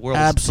how the world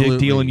Absolutely.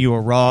 is dealing you a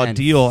raw And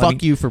deal. Fuck I mean,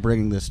 you for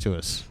bringing this to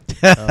us.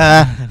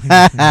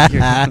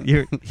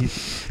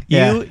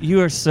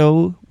 you are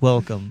so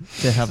welcome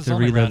to have This is to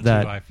only relive round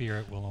that. two. I fear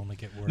it will only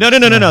get worse.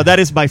 No. That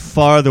is by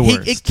far the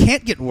worst. It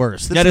can't get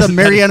worse. This That is is- the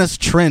Marianas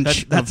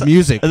Trench that's of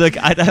music. Look,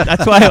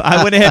 that's why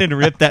I went ahead and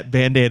ripped that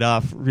Band-Aid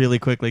off really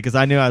quickly because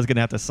I knew I was going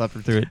to have to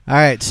suffer through it. All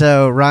right,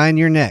 so Ryan,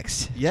 you're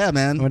next. Yeah,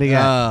 man. What do you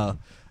got?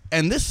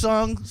 And this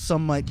song,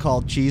 some might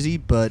call cheesy,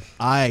 but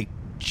I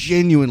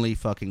genuinely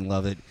fucking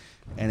love it.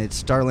 And it's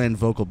Starland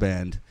Vocal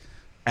Band,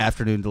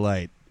 Afternoon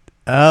Delight.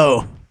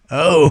 Oh.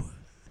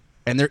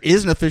 And there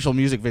is an official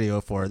music video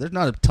for it. There's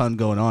not a ton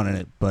going on in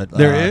it, but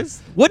There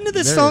is? When did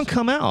this there song is.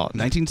 come out?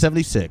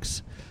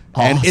 1976.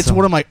 And it's Awesome.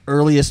 one of my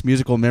earliest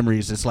musical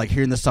memories. It's like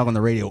hearing this song on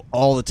the radio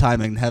all the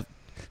time and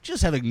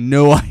having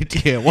no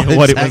idea what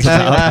What it's it was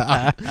actually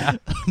about.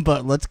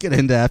 But let's get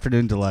into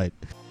Afternoon Delight.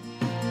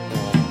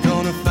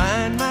 Gonna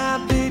find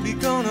my baby,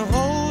 gonna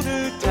hold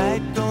her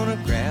tight, gonna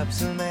grab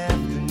some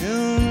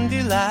afternoon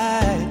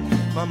delight.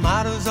 My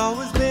motto's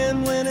always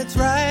been when it's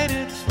right,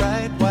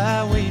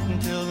 why wait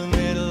until the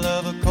middle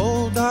of a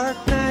cold dark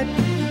night,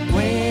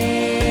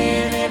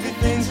 when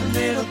everything's a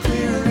little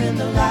clearer in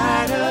the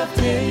light of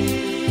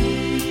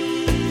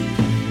day,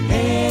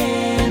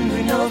 and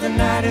we know the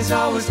night is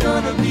always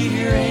gonna be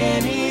here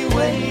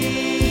anyway.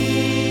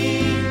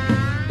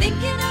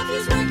 Thinking of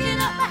you's working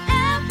up my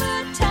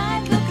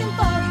appetite. Looking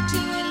forward to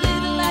a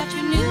little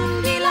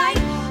afternoon delight.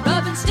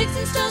 Rubbing sticks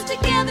and stones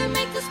together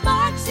make the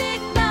sparks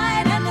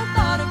ignite. And the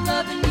thought of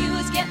loving you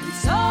is getting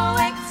so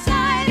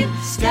excited.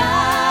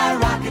 Sky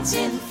rockets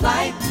in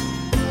flight.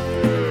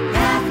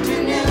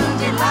 Afternoon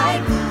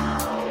delight.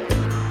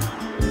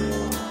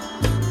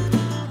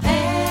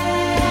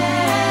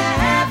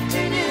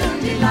 Afternoon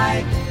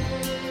delight.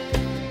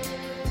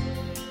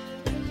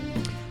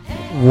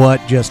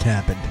 What just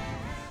happened?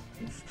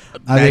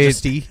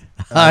 Majesty.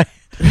 I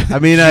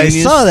mean, I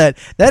Genius. saw that.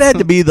 That had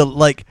to be the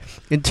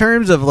in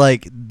terms of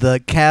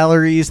the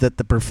calories that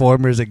the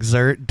performers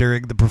exert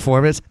during the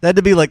performance. That had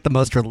to be like the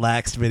most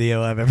relaxed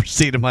video I've ever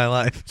seen in my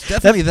life.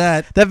 Definitely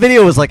that. That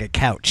video was like a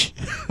couch.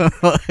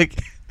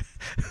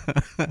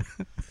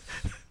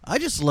 I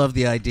just love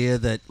the idea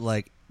that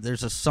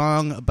there's a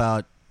song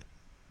about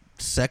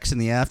sex in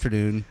the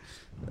afternoon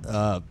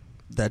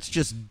that's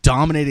just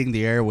dominating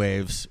the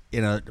airwaves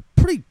in a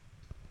pretty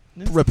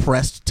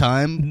repressed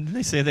time. Didn't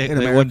they say they In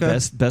won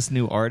America? best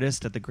new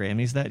artist at the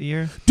Grammys that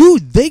year?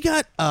 Dude, they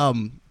got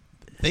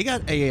They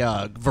got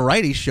a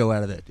variety show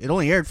out of it. It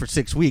only aired for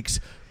 6 weeks,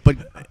 but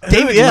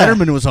David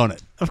Letterman was on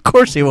it. Of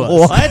course he was.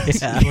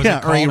 What? Yeah. Was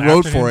it or he called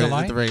wrote Afternoon for it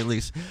Delight? at the very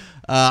least.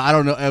 I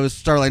don't know. It was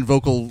Starline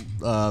Vocal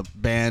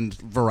Band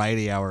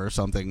Variety Hour or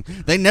something.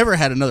 They never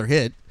had another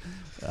hit.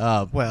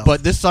 Well,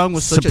 but this song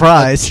was such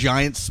a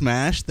giant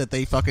smash that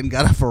they fucking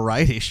got a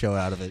variety show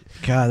out of it.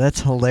 God,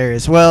 that's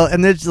hilarious. Well,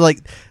 and there's like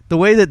the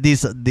way that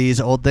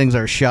these old things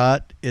are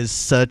shot is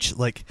such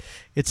like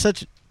it's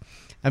such.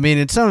 I mean,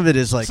 and some of it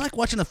is like It's like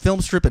watching a film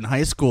strip in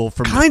high school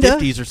from Kinda.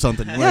 the 50s or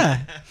something.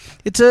 yeah,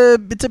 it's a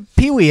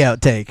Pee-wee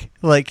outtake.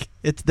 Like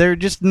they're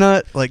just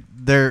not like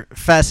they're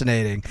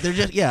fascinating. They're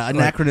just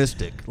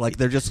anachronistic. Like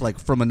they're just like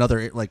from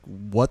another. Like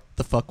what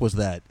the fuck was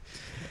that?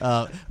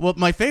 Well,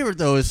 my favorite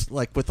though is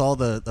like with all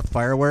the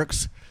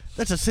fireworks.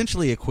 That's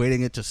essentially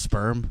equating it to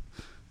sperm.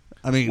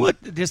 I mean,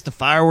 What? Just the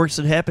fireworks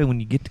that happen when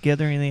you get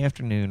together in the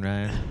afternoon,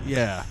 right?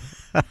 Yeah.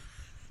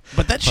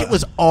 But that shit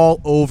was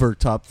all over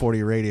Top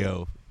 40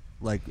 radio.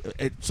 Like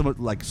some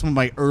of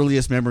my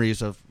earliest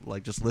memories of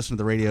like just listening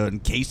to the radio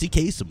and Casey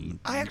Kasem.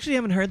 I actually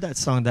haven't heard that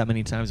song that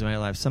many times in my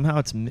life. Somehow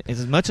it's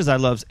as much as I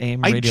love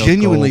AIM I Radio.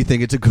 genuinely Gold,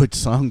 think it's a good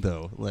song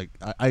though. Like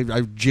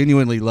I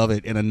genuinely love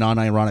it in a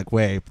non-ironic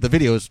way. The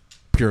video is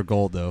pure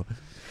gold though.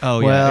 Oh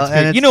yeah, Well, it's and great.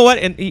 it's- You know what?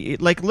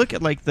 And like look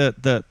at like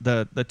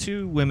the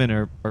two women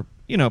are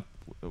you know,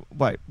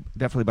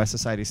 definitely by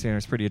society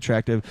standards pretty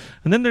attractive.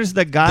 And then there's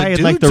the guy The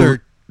in like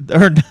dudes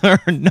are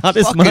not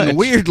as fucking much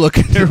weird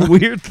looking. They're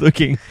weird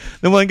looking.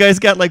 The one guy's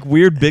got like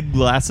weird big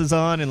glasses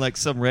on and like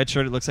some red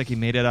shirt. It looks like he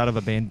made it out of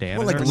a bandana.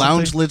 Well, like or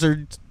lounge something.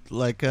 lizard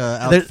like There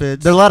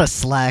outfits. are a lot of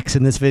slacks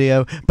in this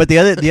video, but the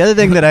other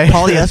thing that I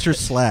polyester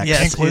slacks.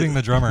 Yes. including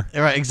the drummer.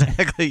 right,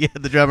 exactly. Yeah,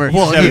 the drummer.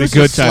 Well, having he a was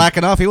good just time.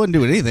 slacking off. He wasn't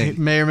doing He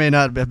anything. may or may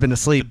not have been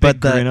asleep,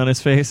 Big but grin on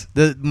his face.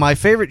 my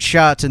favorite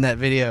shots in that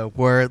video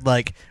were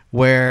like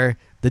where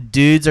the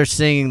dudes are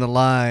singing the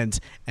lines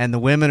and the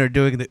women are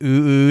doing the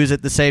ooh-oohs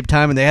at the same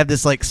time, and they have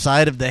this like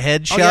side of the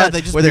head Oh, shot yeah,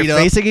 they just where they're meet up.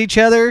 facing each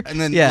other, And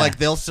then yeah. like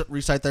they'll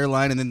recite their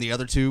line, and then the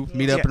other two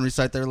meet up Yeah. and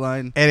recite their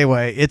line.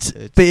 Anyway, it's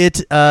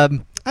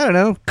I don't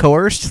know,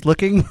 coerced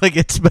looking like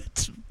it's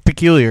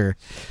peculiar.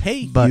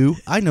 Hey, But- you!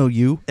 I know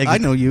you. I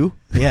know you.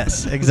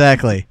 Yes,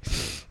 exactly.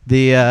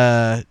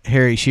 The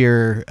Harry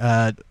Shearer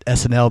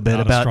SNL bit Not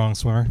a about strong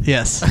swimmer.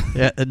 yes,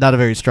 yeah, not a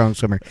very strong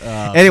swimmer.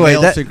 Anyway,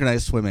 male that-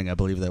 synchronized swimming. I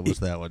believe that was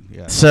that one.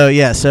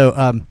 Yeah.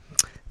 So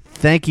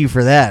thank you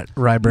for that,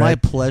 Rye My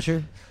Bread.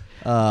 pleasure.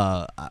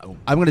 I'm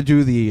going to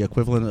do the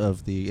equivalent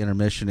of the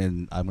intermission,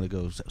 and I'm going to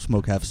go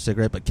smoke half a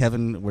cigarette. But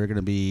Kevin, we're going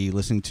to be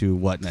listening to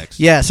what next?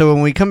 Yeah, so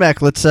when we come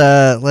back, let's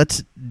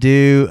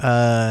do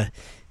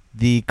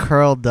the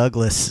Carl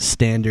Douglas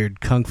standard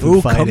Kung Fu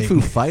Ooh, fighting.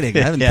 Kung Fu fighting.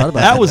 I haven't Yeah. thought about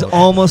That that. was though.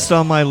 almost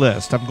on my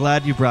list. I'm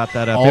glad you brought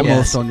that up. It Almost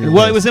was- on your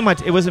well, list.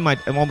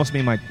 it almost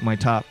made my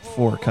top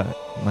 4 cut.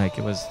 Like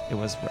it was I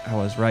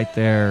was right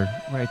there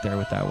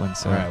with that one.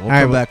 So All right, we'll All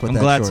right, come back with I'm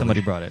that glad shortly.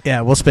 somebody brought it. Yeah,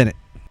 we'll spin it.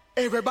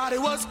 Everybody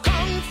was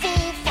kung fu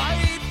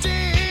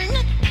fighting.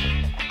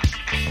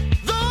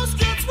 Those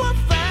kids were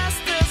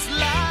fast as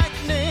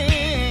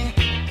lightning.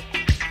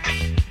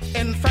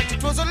 In fact,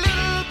 it was a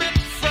little bit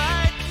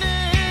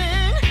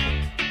frightening.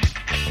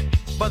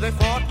 But they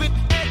fought with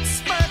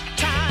expert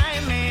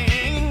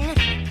timing.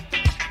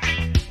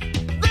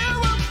 There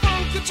were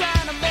funky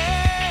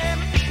Chinamen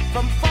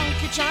from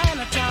funky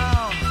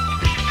Chinatown.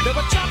 They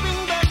were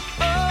chopping them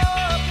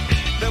up.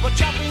 They were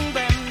chopping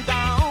them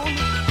down.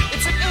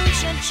 It's an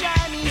ancient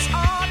Chinese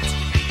art,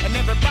 and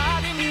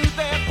everybody knew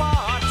their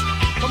part.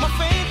 From a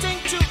fainting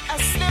to a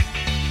slip,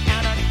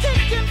 and a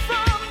kicking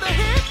from the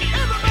hip.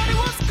 Everybody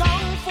was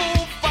kung fu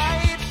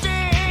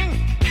fighting.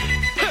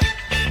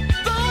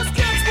 Those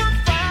kids were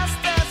fast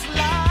as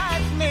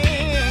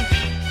lightning.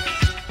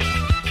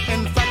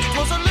 In fact, it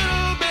was a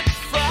little bit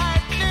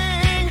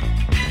frightening.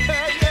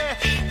 Yeah.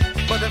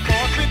 But they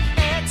fought with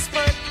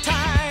expert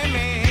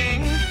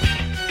timing.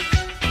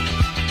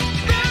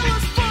 There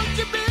was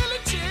funky Billy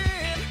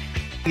Chin.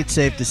 It's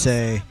safe to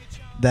say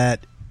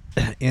that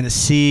in a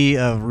sea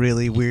of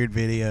really weird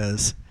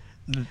videos,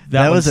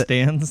 That one was a-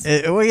 stands.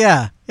 well,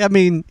 yeah. I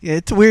mean,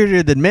 it's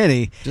weirder than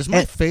many. Does my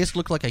And- face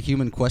look like a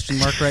human question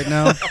mark right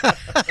now?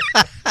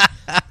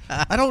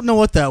 I don't know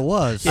what that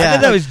was. I Yeah.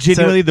 think that was So-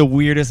 genuinely the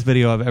weirdest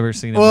video I've ever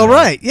seen. In Well, my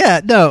life. right, yeah,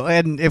 no,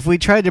 and if we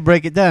tried to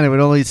break it down, it would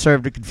only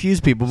serve to confuse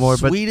people more.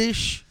 But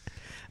Swedish,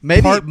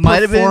 maybe part it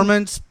might have been.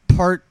 performance,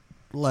 part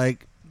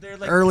like They're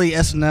like early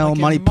SNL Like,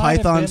 it Monty might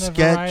have Python been a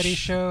variety sketch.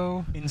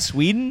 show. in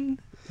Sweden,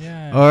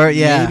 Yeah. Or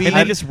yeah, Maybe. and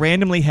they just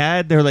randomly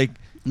had. They're like,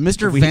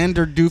 Mr. We-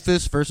 Vander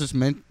Doofus versus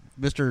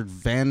Mr.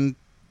 Van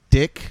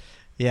Dick.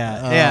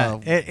 yeah.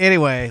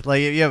 Anyway,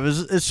 like yeah,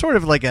 it's sort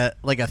of like a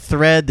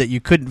thread that you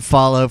couldn't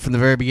follow from the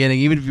very beginning,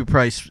 even if you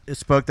probably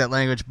spoke that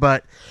language.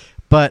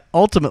 But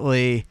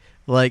ultimately,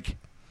 like,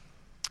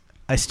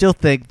 I still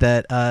think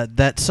that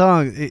that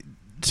song.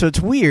 So it's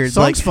weird.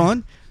 Song's like,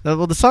 fun.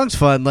 Well, the song's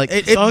fun. Like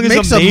It song is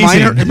makes a amazing.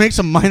 minor. It makes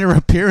a minor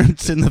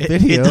appearance in the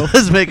video. It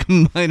does make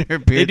a minor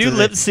appearance. They do in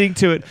lip it. sync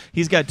to it.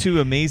 He's got two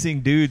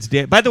amazing dudes.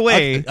 By the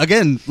way,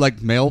 Again, like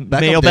male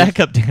male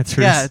backup dancers.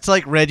 Yeah, it's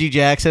like Reggie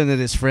Jackson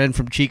and his friend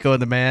from Chico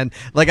and the Man.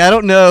 Like I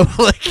don't know,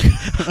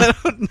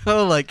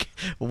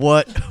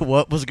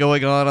 what was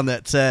going on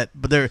that set.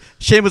 But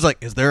Shane was like,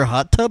 "Is there a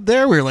hot tub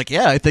there?" We were like,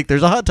 "Yeah, I think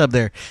there's a hot tub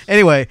there."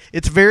 Anyway,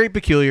 it's very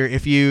peculiar.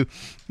 If you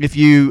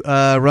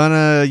run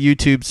a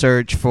YouTube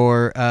search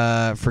for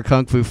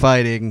Kung Fu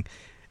fighting,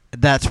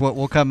 that's what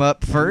will come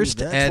up first.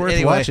 That's and worth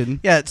anyway, watching.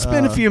 Yeah,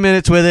 spend a few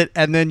minutes with it,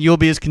 and then you'll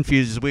be as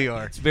confused as we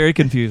are. It's very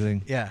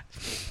confusing. Yeah,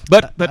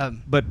 But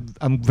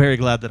I'm very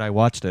glad that I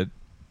watched it.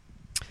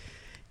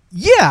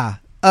 yeah.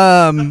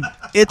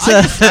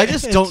 It's I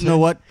just don't know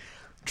what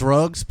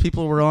drugs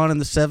people were on in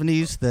the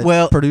 70s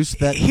that produced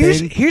that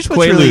thing. Here's what's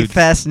really Quaaludes.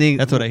 fascinating.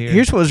 That's what I hear.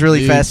 Here's what was really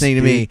Dudes,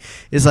 fascinating to me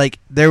is like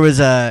there was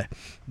an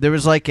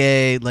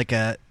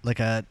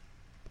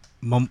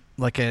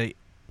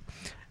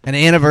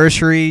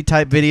anniversary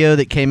type video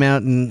that came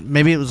out, and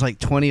maybe it was like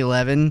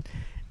 2011,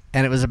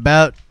 and it was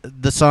about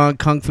the song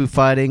Kung Fu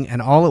Fighting,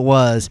 and all it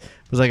was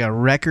like a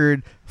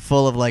record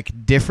full of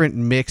like different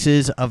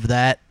mixes of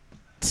that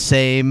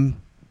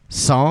same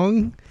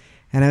song,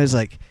 and I was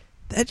like,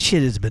 that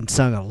shit has been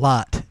sung a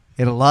lot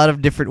in a lot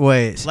of different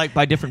ways. Like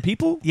by different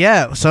people?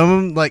 Yeah,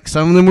 some of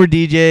them were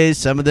DJs,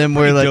 some of them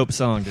were Pretty like dope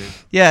song, dude.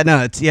 Yeah,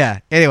 no, it's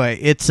Anyway,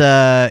 it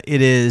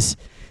is.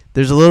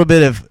 There's a little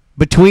bit of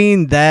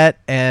between that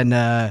and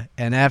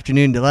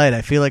Afternoon Delight.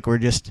 I feel like we're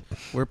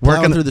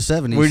plowing through the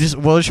 70s.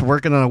 We're just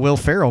working on a Will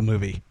Ferrell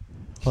movie,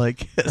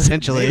 like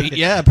essentially.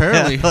 Yeah,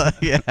 apparently.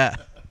 Yeah.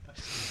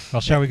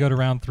 Well, shall we go to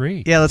round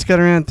 3? Yeah, let's go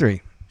to round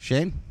 3.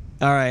 Shane?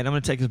 All right, I'm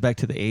going to take us back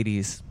to the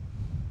 80s.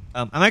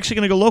 I'm actually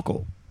going to go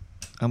local.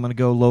 I'm going to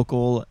go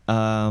local,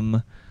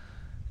 and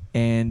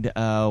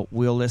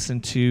we'll listen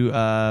to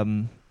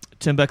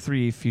Timbuk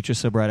 3, Future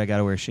So Bright I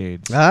Gotta Wear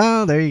Shades,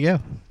 Oh, there you go.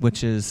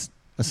 which is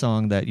a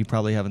song that you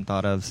probably haven't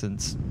thought of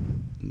since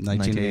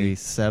 1980.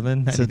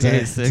 1987,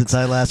 1986. Since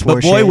I last wore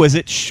But boy, shades. was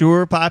it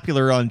sure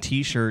popular on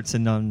T-shirts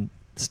and on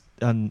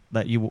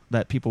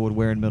that people would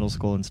wear in middle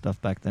school and stuff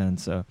back then.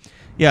 So,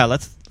 yeah,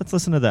 let's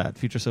listen to that.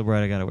 Future So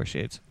Bright I Gotta Wear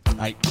Shades.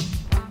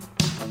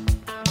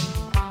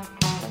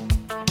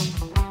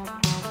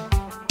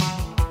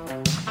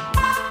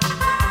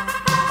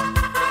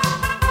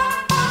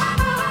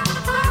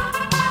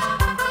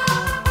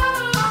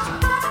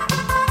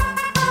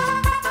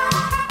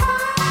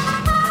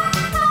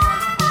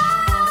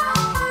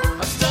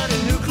 I study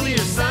nuclear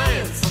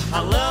science. I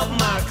love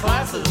my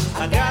classes.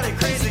 I got a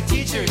crazy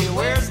teacher. He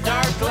wears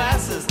dark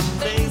glasses.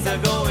 Things are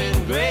going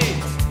great,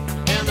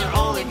 and they're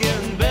only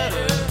getting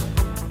better.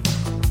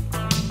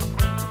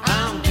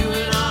 I'm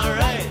doing all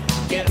right,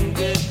 getting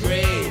good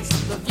grades.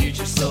 The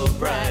future's so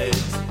bright.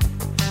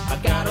 I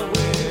gotta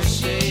wear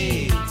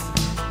shades.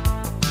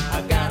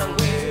 I gotta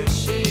wear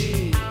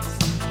shades.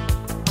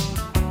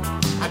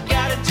 I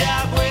got a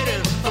job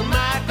waiting for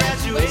my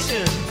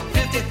graduation.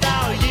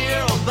 50,000 a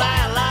year, I'll buy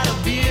a lot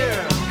of beer.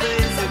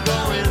 Things are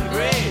going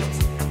great,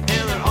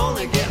 and they're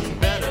only getting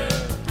better.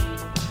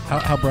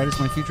 How bright is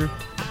my future?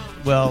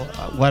 Well,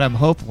 what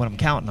I'm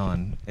counting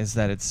on is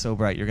that it's so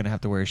bright you're going to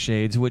have to wear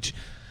shades, which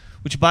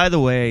by the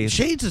way,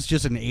 Shades is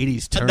just an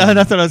 80s term. no,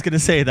 that's what I was going to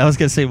say. I was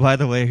going to say, by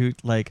the way,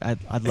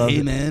 I'd love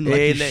Hey, man, like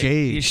your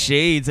shades. Your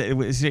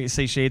shades.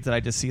 Say shades that I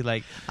just see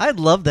like I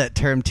love that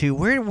term too.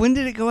 When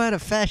did it go out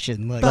of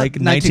fashion? Like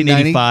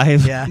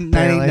 1985. yeah,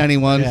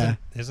 1991. Yeah.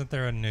 Isn't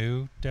there a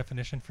new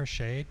definition for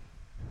shade?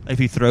 If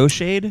you throw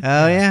shade,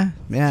 Oh yeah,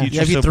 yeah. Future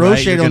Yeah, if you so throw bright,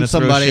 shade you're on gonna throw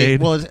somebody,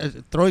 shade. well,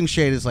 throwing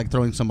shade is like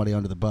throwing somebody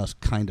under the bus,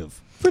 kind of.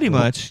 pretty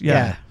much,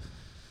 yeah.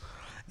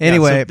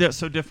 Anyway, Yeah,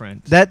 so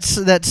different. that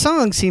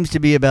song seems to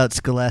be about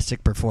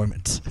scholastic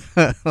performance,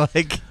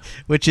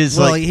 which is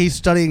Well, like he's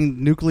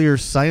studying nuclear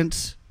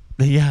science.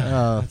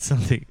 Yeah, that's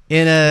something.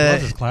 in He a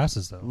loves his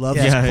classes, though. Loves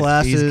Yeah, his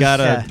classes. he's got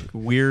a Yeah.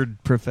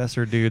 weird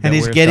professor dude that And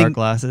he's wears getting- dark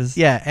glasses.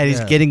 yeah, and he's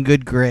Yeah. getting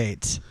good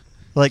grades.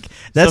 Like so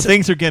that's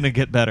things are gonna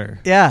get better.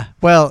 yeah.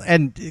 Well,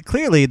 and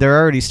clearly they're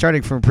already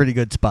starting from a pretty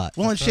good spot.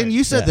 Well, and That's Shane, right.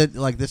 you said Yeah. that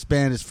like this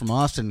band is from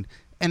Austin,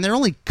 and they're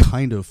only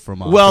kind of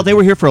from Austin. Well, they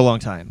were here for a long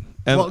time.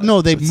 Well,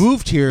 no, they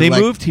moved here. They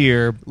like, moved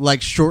here.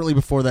 like shortly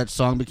before that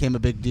song became a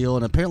big deal,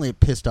 and apparently it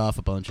pissed off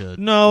a bunch of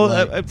No,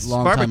 like, Barbara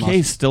long-time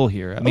Kay's still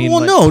here. I mean, well,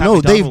 like, no, Pat no,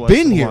 McDonald they've was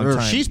been for a here, long or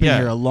time. she's been Yeah.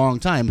 here a long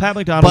time. Pat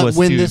McDonald but was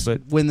when too, this but-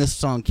 when this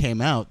song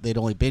came out, they'd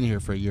only been here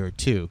for a year or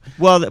two.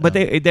 Well, but but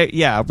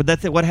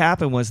that's what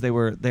happened was there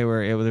was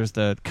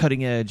the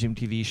Cutting Edge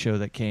MTV show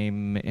that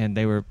came, and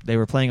they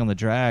were playing on the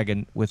drag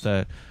and with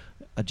a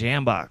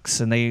jam box,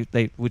 and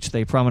which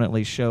they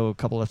prominently show a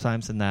couple of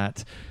times in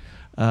that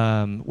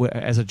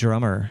as a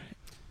drummer.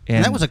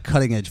 And that was a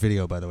cutting edge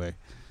video, by the way.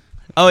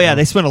 Oh yeah,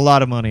 they spent a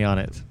lot of money on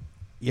it.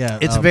 Yeah,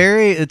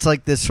 It's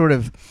like this sort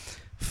of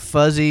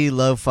fuzzy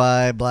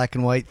lo-fi black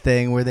and white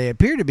thing where they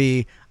appear to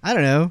be, I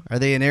don't know, are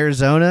they in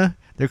Arizona?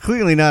 They're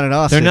clearly not in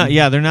Austin. They're not.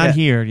 Yeah, they're not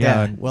here.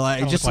 Yeah. Well, it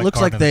Kinda just look like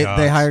looks like Garden of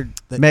the they Gods. hired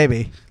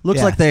Maybe. Looks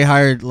Yeah. like they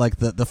hired like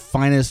the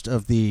finest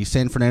of the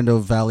San Fernando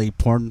Valley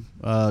porn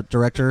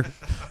director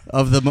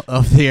of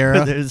the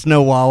era. There's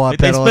no wah-wah They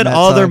pedal. spent in that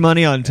all their song.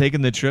 money on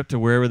taking the trip to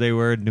wherever they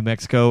were in New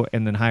Mexico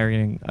and then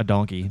hiring a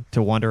donkey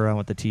to wander around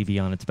with the TV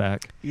on its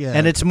back. Yeah,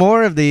 And it's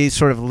more of the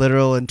sort of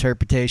literal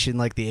interpretation,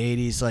 like the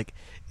 '80s. Like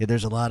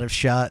there's a lot of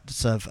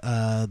shots of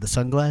the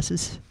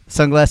sunglasses.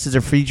 Sunglasses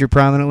are featured a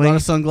prominently. lot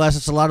of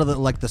sunglasses. A lot of the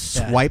like the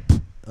Yeah. swipe,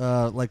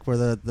 like where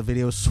the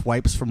video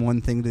swipes from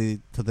one thing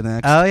to the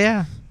next. Oh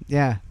yeah,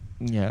 yeah.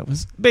 Yeah, it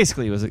was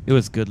basically it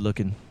was good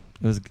looking.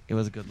 It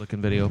was a good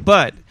looking video.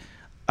 But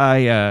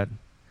I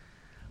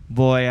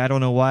I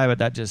don't know why,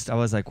 but I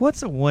was like,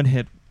 what's a one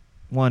hit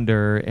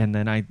wonder? And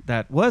then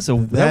that was a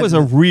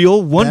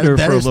real wonder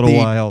that for a is little the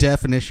while.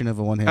 definition of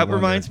a one hit. That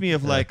reminds me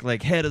of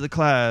like Head of the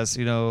Class,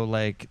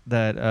 like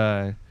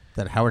that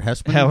that Howard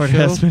Hessman Howard show?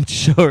 Hessman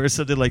show or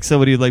something. Like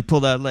somebody would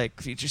pull out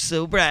future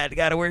so bright,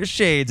 gotta wear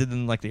shades, and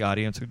then the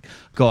audience would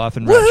go off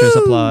in rapturous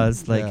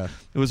applause. Yeah.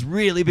 It was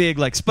really big.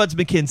 Like Spuds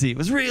McKenzie, it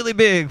was really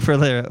big for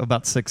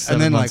about 6-7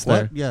 And then months what?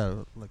 there. Yeah,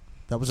 like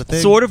that was a thing.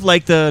 Sort of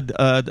like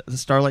the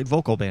Starlight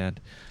Vocal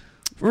Band.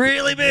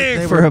 Really big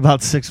They for were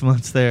about 6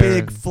 months there.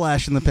 big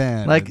flash in the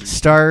pan. Like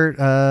Star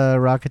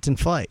Rockets in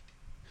Flight.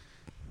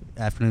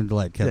 Afternoon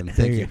Delight, Kevin. There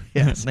Thank you you. go.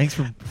 Yes. Thanks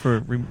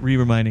for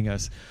reminding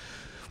us.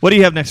 What do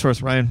you have next for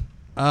us, Ryan?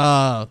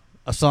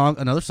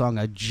 Another song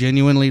I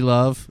genuinely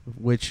love,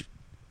 which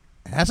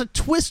has a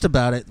twist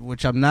about it,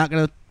 which I'm not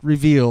going to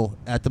reveal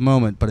at the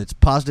moment, but it's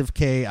Positive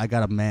K, I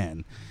Got a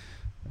Man.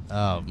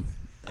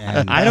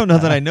 And I don't know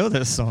that I know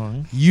this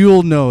song.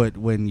 You'll know it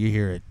when you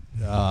hear it.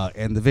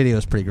 And the video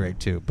is pretty great,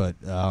 too. But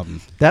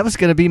That was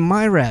going to be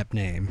my rap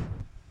name.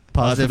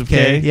 Positive Positive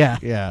K? K? Yeah.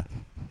 Yeah.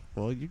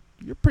 Well,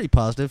 you're pretty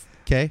positive,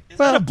 K. Is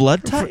that a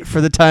blood type? For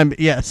the time,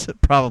 yes,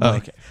 probably. Oh,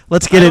 okay.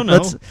 Let's get I it. don't know.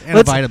 And a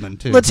Let's vitamin,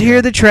 too. let's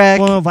hear the track,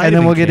 Well, and then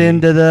vitamin we'll get K.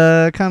 into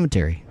the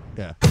commentary.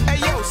 Yeah. Hey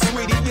yo,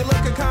 sweetie, you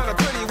looking kinda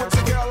pretty. What's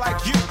a girl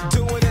like you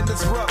doing in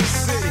this rough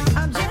city?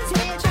 I'm just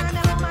here trying to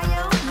hold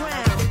my own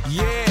ground.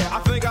 Yeah, I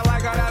think I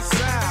like how that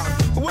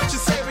sound. What you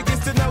say we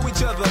get to know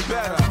each other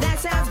better? That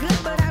sounds good,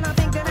 but I don't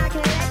think that I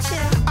can let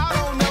you. I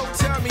don't know,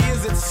 tell me,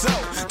 is it so?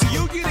 Do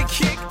you get a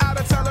kick out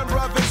of telling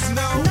brothers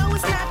no? No,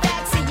 it's not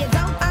that, see, you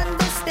don't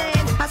understand.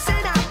 I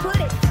said I put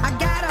it, I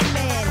got a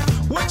man.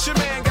 What your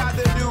man got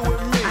to do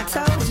with me? I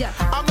told ya,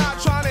 I'm not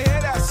trying to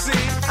hear that, see?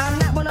 I'm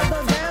not one of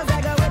those girls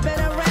that go whipping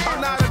around.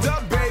 I'm not a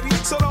duck, baby,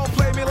 so don't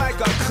play me like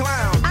a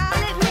clown.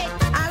 I'll admit,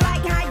 I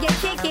like how you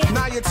kick it.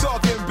 Now you're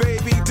talking,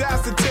 baby,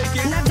 that's the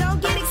ticket. Now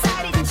don't get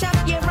excited and jump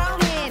your own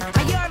hand.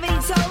 I already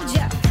told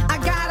ya, I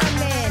got a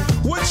man.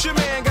 What your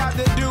man got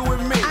to do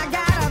with me? I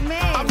got a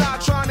man. I'm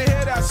not trying to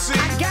hear that, see?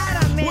 I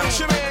got a man. What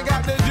your man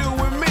got to do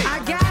with me? I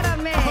got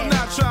a man. I'm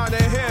not trying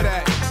to hear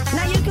that.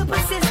 Now you can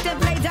persist and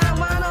play Don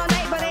Juan all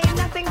night, but ain't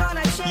nothing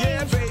gonna change.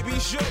 Yeah, baby,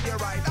 sure, you're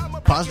right. I'm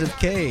a Positive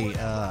K,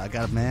 I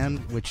Got a Man,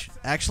 which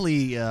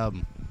actually,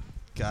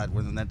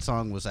 when that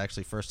song was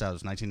actually first out, it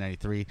was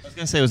 1993. I was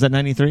going to say, was that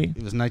 93?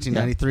 It was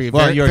 1993. Yeah.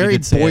 Well, very you already very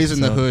did say Boys it,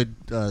 in the so-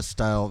 Hood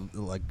style,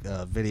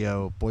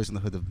 video. Boys in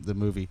the Hood, the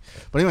movie.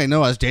 But anyway,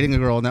 no, I was dating a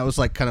girl, and that was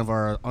kind of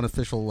our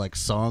unofficial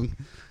song.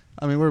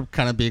 I mean, we're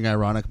kind of being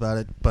ironic about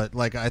it, but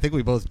I think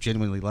we both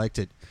genuinely liked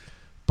it.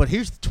 But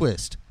here's the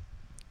twist: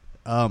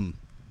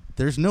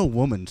 there's no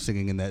woman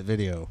singing in that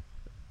video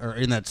or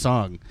in that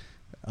song.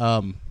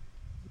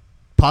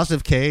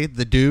 Positive K,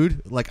 the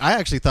dude, I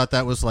actually thought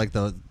that was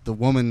the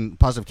woman.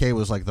 Positive K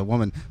was the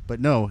woman, but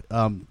no,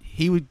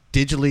 he would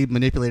digitally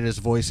manipulated his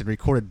voice and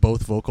recorded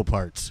both vocal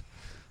parts.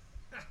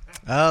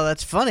 Oh,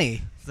 that's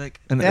funny. It's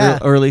like an Yeah.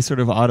 early sort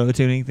of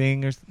auto-tuning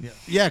thing.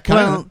 Yeah, kind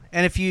Well, of.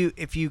 and if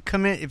you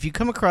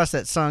come across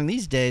that song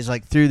these days,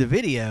 through the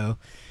video,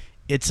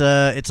 it's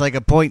like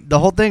a point. The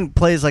whole thing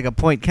plays like a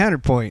point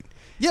counterpoint.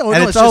 Yeah, well,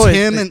 and no, it's it's just always-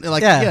 him and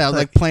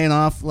yeah, playing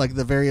off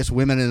the various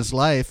women in his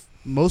life,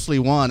 mostly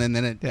one, and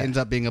then it Yeah. ends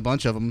up being a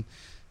bunch of them,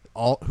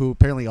 all who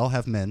apparently all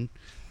have men.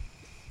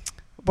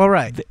 Well,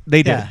 right.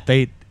 They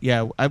did.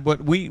 Yeah.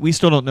 But we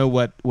still don't know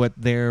what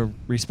their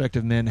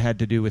respective men had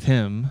to do with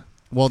him.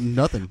 Well,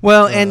 nothing.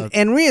 Well,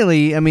 and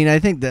really, I mean, I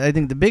think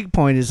the big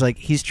point is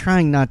he's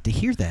trying not to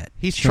hear that.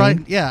 He's trying,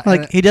 Right? yeah,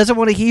 and he doesn't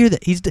want to hear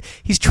that.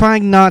 He's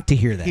trying not to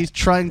hear that. he's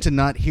trying to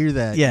not hear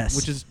that. Yes.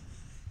 which is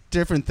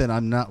different than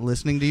I'm not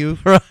listening to you.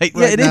 right. Yeah,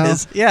 right it now.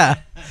 is. Yeah,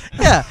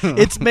 yeah.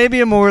 It's maybe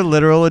a more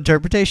literal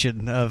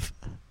interpretation of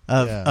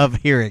Yeah.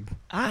 hearing.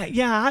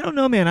 I don't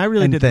know, man. I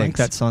really And didn't like things.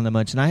 that song that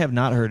much, and I have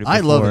not heard it before. I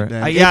love it,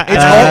 man. Yeah, It's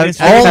it's all- all, I it's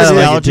very kinda like it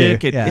nostalgic.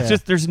 too. Yeah. It's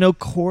just there's no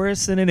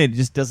chorus in it. It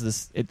just does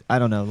this. I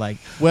don't know.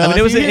 Well, I mean,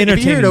 it was an if you hear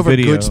entertaining it over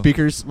video. good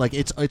speakers,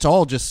 it's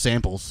all just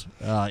samples.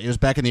 It was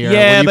back in the era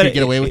Yeah, when you but could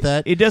get away with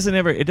that. It doesn't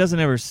ever.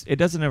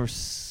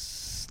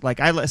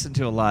 I listen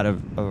to a lot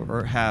of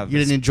or have. You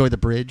didn't enjoy the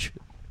bridge.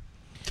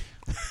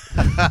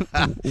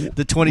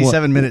 The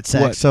 27-minute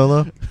sax what?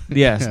 solo.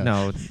 Yes. Yeah.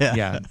 No. Yeah.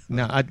 Yeah.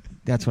 No.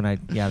 That's when I.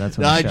 Yeah. That's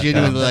when No, I I shut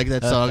genuinely down. like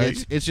that song.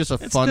 It's just a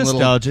It's fun little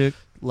nostalgic.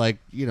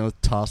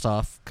 toss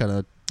off kind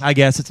of. I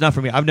guess it's not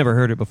for me. I've never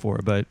heard it before,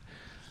 but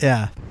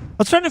Yeah. I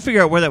was trying to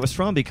figure out where that was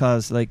from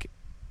because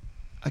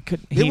I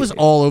couldn't. It was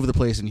all over the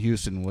place in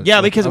Houston.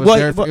 Yeah, because I was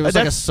there, it was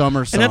like a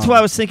summer song. And that's why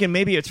I was thinking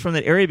maybe it's from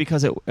that area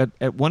because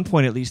at one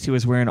point at least he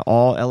was wearing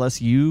all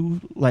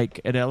LSU, like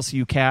an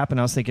LSU cap, and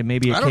I was thinking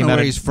maybe it I don't came know out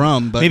where of, he's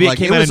from, but maybe like,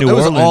 it came out of New it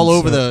was Orleans all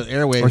over the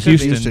airwaves or of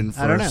Houston.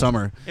 for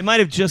summer. It might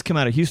have just come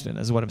out of Houston,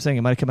 is what I'm saying.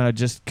 It might have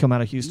just come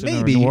out of Houston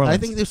Maybe. or New Orleans. I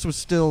think this was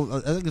still.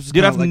 I think this was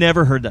Dude, I've like,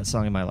 never heard that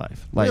song in my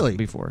life, like Really?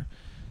 before.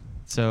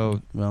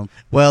 So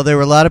Well, there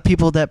were a lot of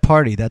people at that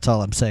party. That's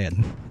all I'm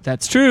saying.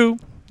 that's true.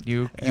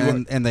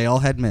 and they all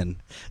had men.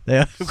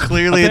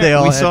 Clearly, they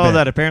all. We had saw men.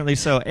 that apparently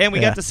so, and we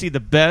Yeah. got to see the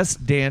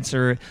best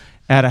dancer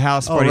at a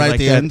house party right at like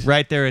the that, end?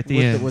 right there at the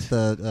with end the, with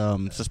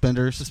the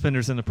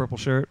suspenders in the purple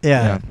shirt.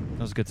 Yeah. that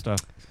was good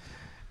stuff.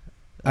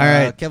 All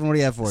right, Kevin, what do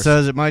you have for us? So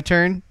is it my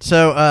turn?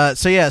 So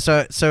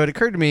it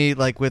occurred to me,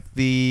 like with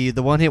the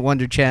one hit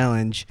wonder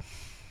challenge,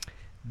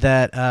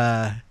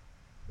 that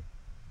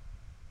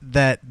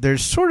that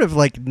there's sort of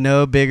like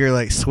no bigger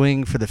like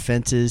swing for the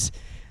fences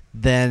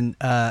than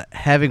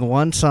having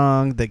one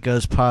song that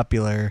goes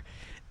popular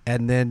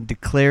and then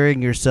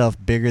declaring yourself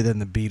bigger than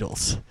the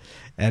Beatles.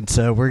 And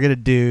so we're gonna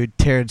do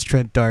Terrence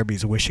Trent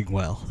D'Arby's "Wishing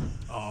Well."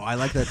 Oh, I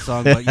like that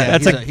song. But yeah,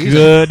 That's he's a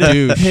good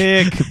douche.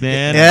 pick,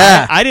 man.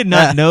 Yeah. I did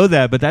not know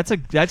that, but that's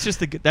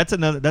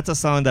a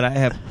song that I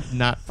have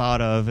not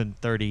thought of in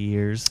 30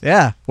 years.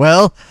 Yeah,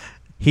 well,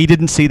 he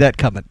didn't see that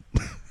coming.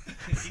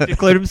 He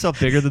declared himself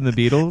bigger than the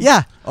Beatles.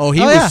 Yeah. Oh, he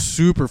was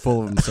super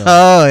full of himself.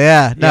 Oh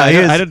yeah. No,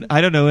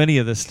 I don't know any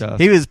of this stuff.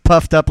 he was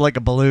puffed up like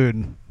a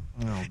balloon.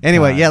 Oh,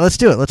 Anyway, God. yeah, let's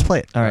do it. Let's play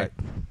it. All right.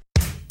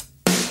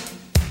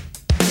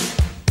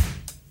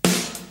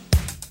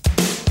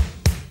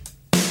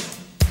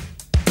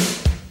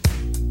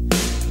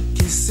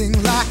 Kissing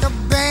like a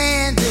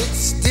bandit,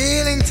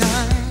 stealing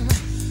time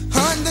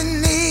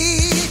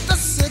underneath the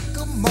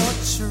sycamore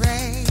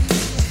tree.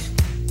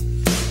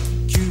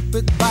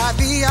 Cupid by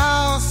the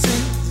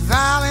ocean,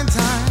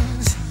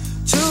 Valentine's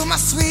to my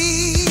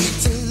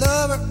sweet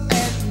lover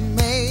and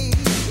me.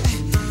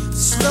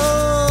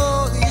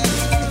 Slowly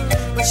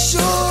but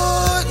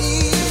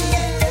surely,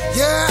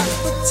 your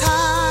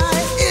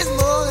appetite is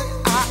more than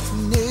I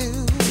knew.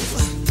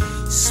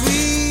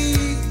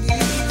 Sweetly,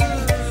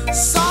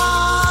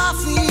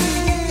 softly,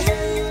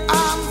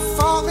 I'm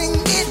falling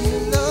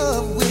in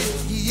love with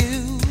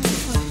you.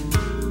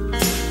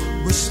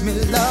 Wish me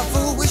love, a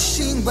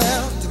wishing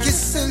well, to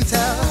kiss and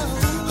tell.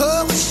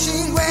 A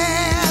wishing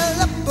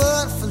well, a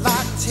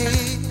butterfly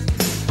take.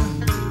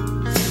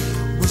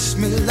 Wish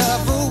me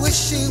love, a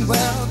wishing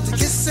well, to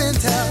kiss and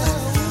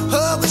tell.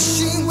 A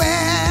wishing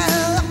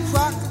well, a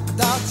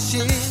crocodile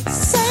chick.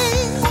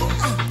 Sing.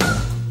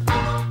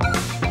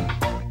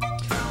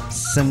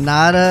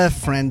 Sonata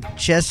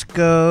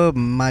Francesco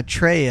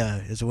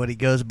Maitreya is what he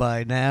goes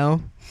by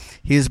now.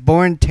 He was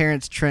born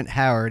Terrence Trent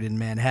Howard in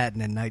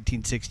Manhattan in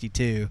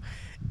 1962,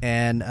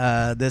 and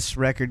this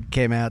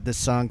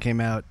song came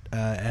out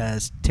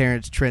as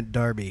Terrence Trent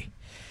D'Arby.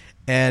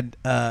 And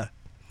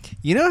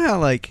you know how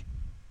like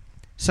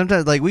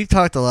sometimes, like, we've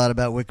talked a lot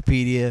about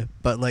Wikipedia,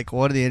 but like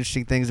one of the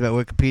interesting things about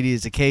Wikipedia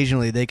is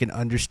occasionally they can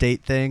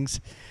understate things.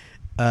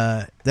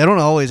 They don't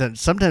always.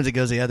 Sometimes it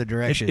goes the other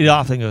direction. It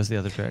often goes the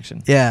other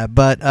direction. Yeah,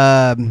 but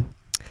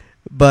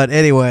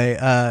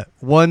anyway,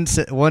 one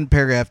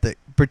paragraph that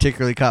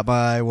particularly caught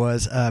my eye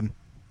was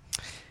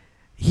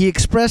he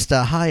expressed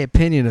a high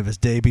opinion of his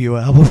debut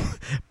album,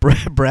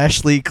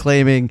 brashly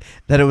claiming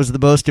that it was the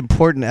most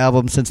important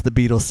album since the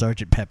Beatles'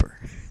 Sgt. Pepper.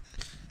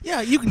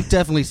 Yeah, you can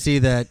definitely see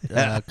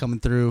that coming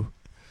through.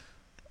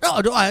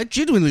 Oh, no, I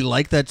genuinely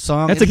like that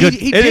song. That's And a good-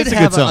 He it did is a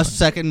have good song. a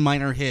second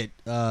minor hit,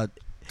 kind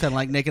of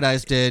like Naked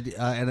Eyes did,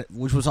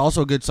 which was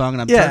also a good song.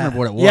 And I'm trying to remember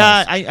what it was.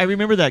 Yeah, I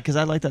remember that because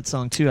I like that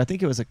song too. I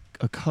think it was a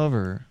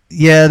cover.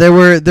 Yeah, there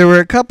were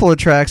a couple of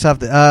tracks off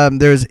the.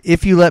 There's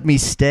 "If You Let Me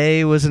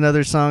Stay" was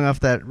another song off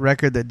that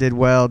record that did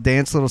well.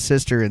 "Dance Little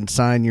Sister" and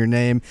 "Sign Your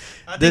Name."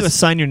 I think it was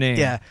 "Sign Your Name."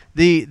 Yeah,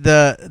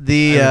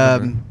 I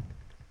remember.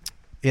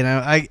 you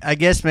know, I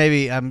guess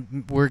maybe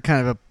we're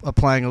kind of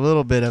applying a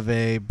little bit of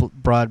a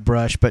broad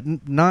brush, but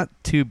not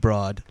too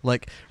broad.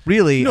 Like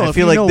really, No, I if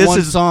feel you like know this one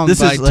is song this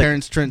by is like,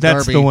 Terrence Trent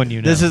That's D'Arby. the one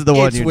you know. This is the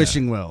one It's you know.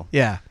 Wishing Well.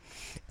 Yeah.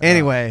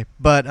 Anyway,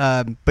 but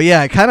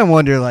yeah, I kind of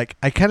wonder. Like,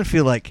 I kind of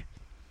feel like,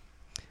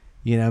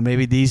 you know,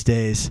 maybe these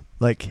days,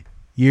 like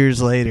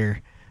years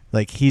later,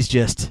 like he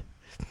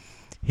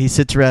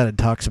sits around and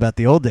talks about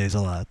the old days a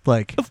lot.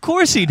 Like, Of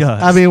course he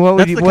does. I mean, what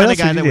would That's you- the what kind else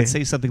of guy would you that do? would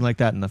say something like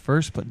that in the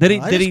first place. Did he?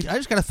 I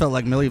just kind of felt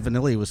like Milli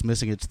Vanilli was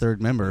missing its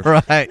third member.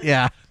 right?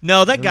 Yeah.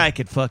 No, that guy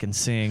could fucking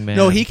sing, man.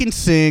 No, he can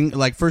sing,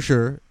 like, for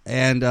sure,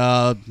 and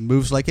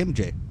moves like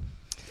MJ.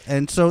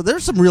 And so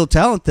there's some real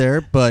talent there,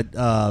 but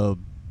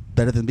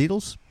better than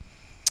Beatles?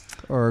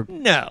 Or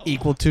No.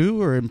 equal to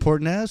or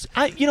important as?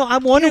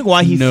 I'm wondering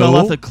why he No. fell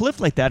off the cliff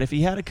like that. If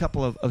he had a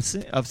couple of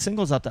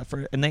singles out that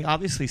first, and they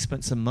obviously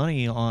spent some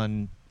money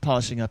on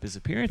polishing up his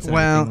appearance and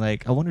Well- everything.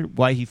 Like, I wonder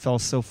why he fell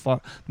so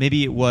far.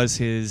 Maybe it was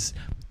his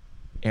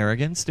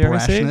arrogance, dare I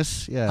say?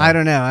 Brashness? Yeah. I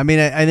don't know. I mean,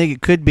 I think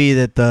it could be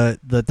that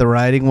the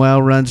writing well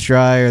runs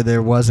dry, or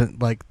there was you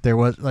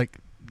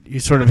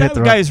sort of That hit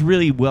the guy is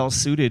really well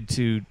suited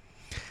to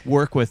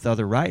work with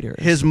other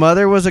writers. His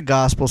mother was a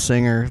gospel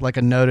singer, like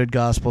a noted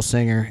gospel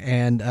singer,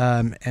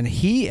 and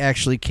he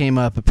actually came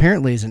up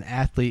apparently as an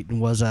athlete and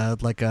was a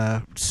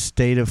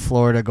state of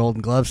Florida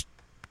Golden Gloves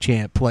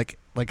champ, like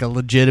a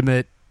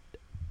legitimate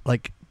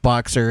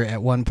boxer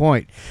at one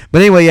point.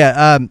 But anyway,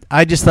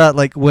 I just thought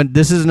when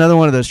this is another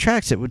one of those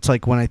tracks, it's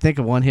like when I think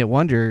of one hit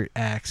wonder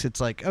acts,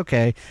 it's like,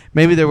 okay,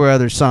 maybe there were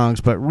other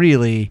songs, but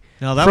really,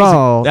 no, that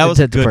was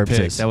a good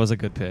pick. That was a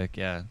good pick.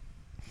 Yeah.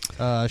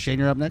 Shane,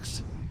 you're up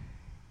next.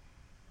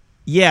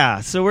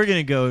 Yeah, so we're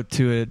gonna go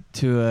to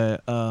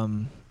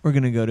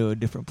a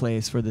different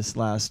place for this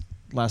last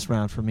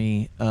round for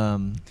me.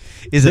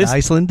 Is it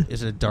Iceland?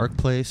 Is it a dark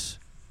place?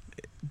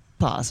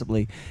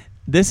 Possibly.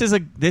 This is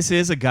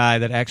a guy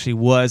that actually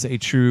was a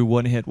true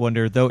one-hit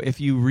wonder. Though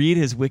if you read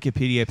his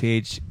Wikipedia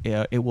page,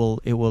 it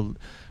will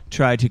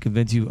try to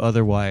convince you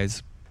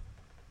otherwise.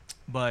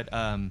 But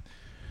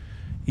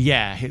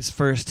his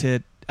first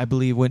hit, I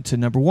believe, went to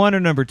number 1 or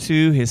number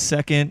 2. His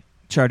second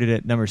charted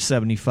at number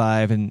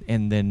 75,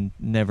 and then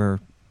never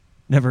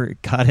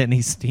got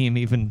any steam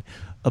even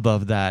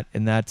above that.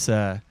 And that's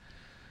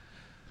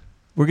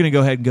we're gonna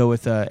go ahead and go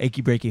with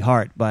 "Achy Breaky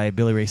Heart" by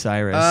Billy Ray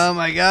Cyrus. Oh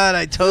my God,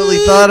 I totally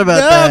thought about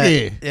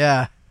that.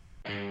 Yeah.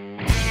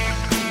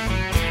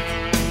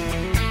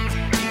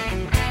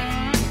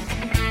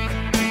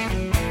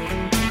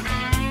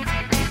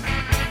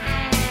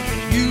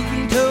 You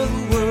can tell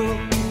the world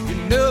you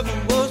never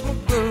was my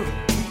girl.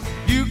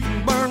 You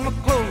can burn my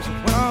clothes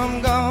when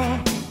I'm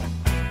gone.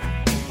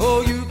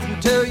 Oh, you can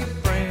tell your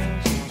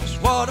friends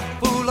just what a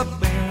fool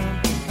I've been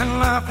and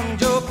laugh and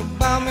joke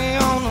about me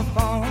on the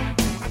phone.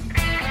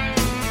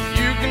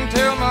 You can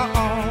tell my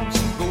arms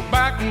go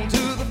back into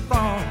the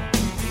farm.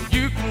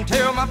 You can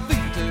tell my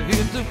feet to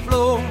hit the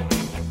floor.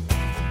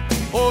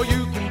 Or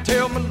you can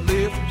tell my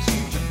lips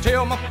to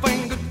tell my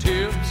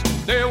fingertips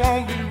they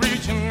won't be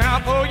reaching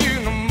out for you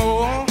no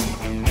more.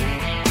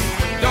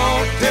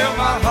 Don't tell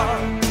my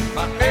heart,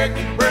 my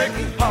achy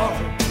breaky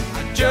heart,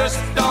 I just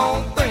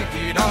don't think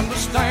you'd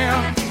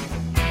understand.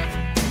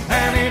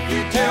 And if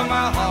you tell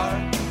my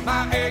heart,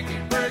 my achy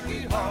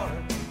breaky heart,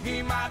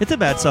 he might. It's a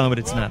bad song, but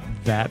it's not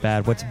that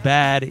bad. What's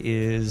bad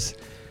is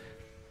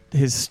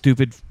his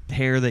stupid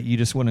hair that you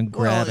just want to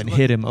grab and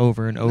hit him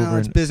over and over. No,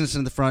 it's business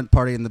in the front,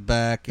 party in the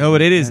back. No,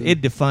 but it is.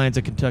 It defines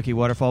a Kentucky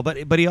waterfall.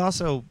 But he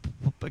also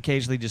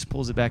occasionally just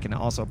pulls it back and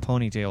also a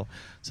ponytail.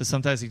 So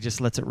sometimes he just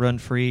lets it run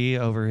free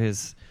over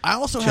his. I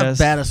also chest. have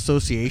bad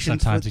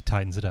associations. Sometimes he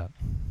tightens it up.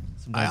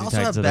 I also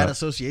have bad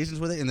associations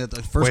with it. And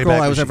the first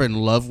girl I was ever in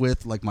love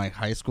with, like my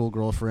high school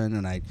girlfriend,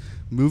 and I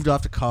moved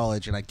off to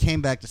college, and I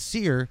came back to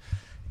see her,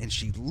 and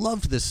she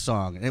loved this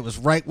song. And it was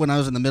right when I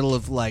was in the middle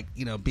of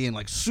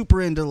being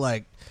super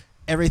into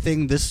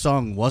everything this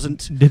song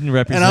didn't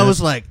represent. And I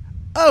was like,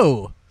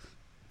 oh,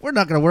 we're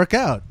not going to work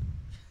out.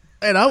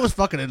 And I was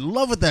fucking in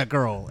love with that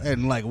girl.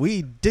 And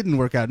we didn't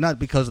work out, not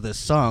because of this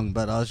song,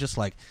 but I was just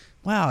like,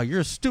 wow,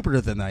 you're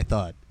stupider than I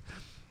thought.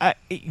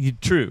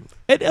 True.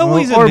 It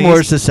always or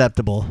more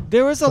susceptible.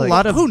 There was a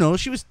lot of who knows?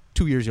 She was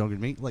 2 years younger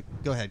than me.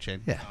 Go ahead,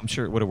 Shane. Yeah, I'm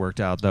sure it would have worked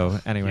out though.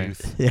 Anyway,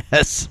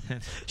 yes,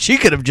 she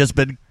could have just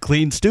been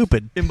clean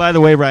stupid. And by the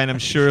way, Ryan, I'm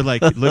sure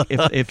look,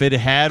 if it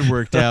had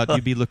worked out,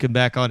 you'd be looking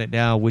back on it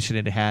now, wishing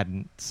it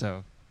hadn't.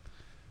 So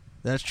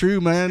that's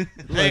true, man.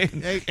 Hey,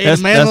 that's,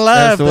 man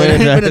alive. There ain't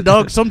been a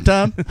dog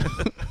sometime.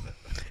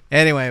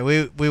 Anyway,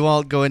 we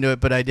won't go into it,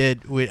 but I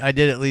did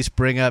at least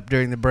bring up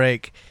during the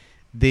break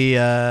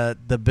the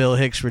Bill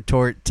Hicks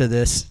retort to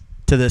this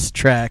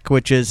track,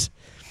 which is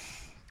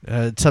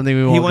something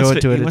we won't go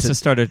into. He wants to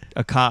start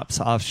a cops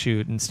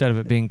offshoot instead of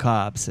it being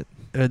cops.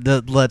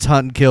 Let's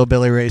hunt and kill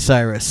Billy Ray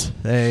Cyrus.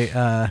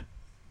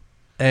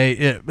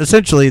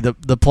 Essentially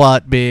the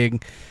plot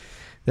being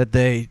that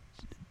they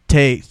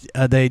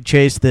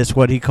chase this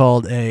what he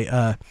called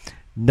a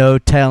no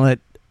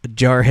talent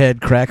jarhead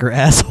cracker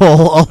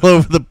asshole all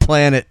over the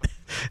planet.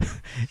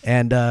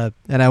 And I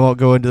won't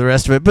go into the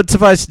rest of it, but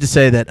suffice it to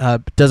say that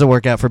it doesn't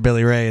work out for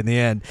Billy Ray in the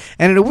end.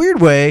 And in a weird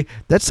way,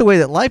 that's the way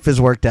that life has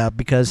worked out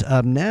because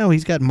now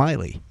he's got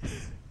Miley.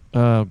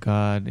 Oh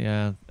God,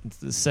 yeah, it's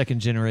the second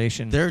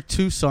generation. There are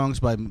 2 songs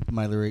by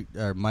Miley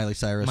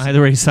Cyrus. Miley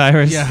Ray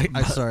Cyrus. Yeah,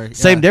 I'm sorry.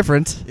 Same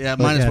difference. Yeah,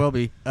 might as well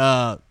be.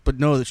 But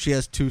no, she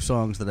has 2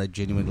 songs that I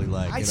genuinely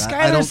like.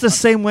 Skylar's the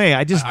same way.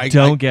 I just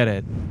don't get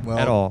it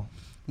at all.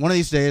 One of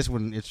these days,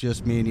 when it's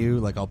just me and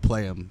you, I'll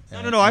play them.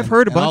 No. I've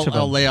heard a bunch of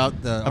them. I'll lay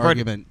out the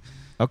argument.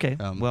 Okay.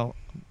 Well,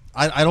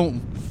 I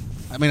don't.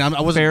 I mean,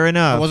 I wasn't. Fair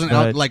enough. I wasn't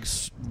out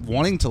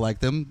wanting to like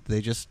them.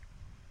 They just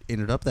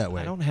ended up that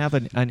way. I don't have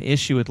an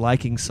issue with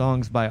liking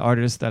songs by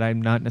artists that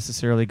I'm not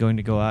necessarily going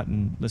to go out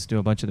and listen to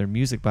a bunch of their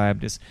music by. I'm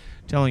just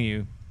telling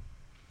you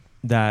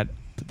that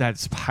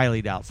that's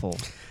highly doubtful.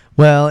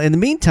 Well, in the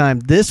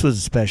meantime, this was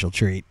a special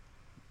treat.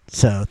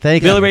 So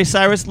thank you, Billy Ray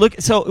Cyrus.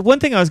 Look, so one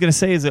thing I was going to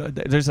say is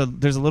there's a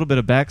little bit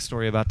of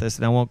backstory about this,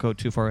 and I won't go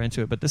too far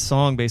into it. But this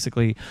song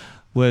basically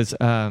was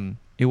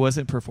it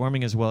wasn't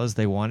performing as well as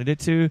they wanted it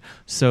to.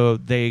 So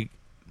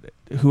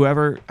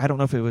whoever, I don't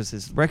know if it was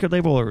his record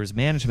label or his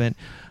management,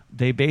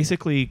 they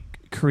basically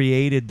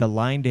created the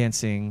line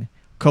dancing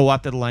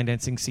co-opted the line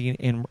dancing scene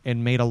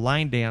and made a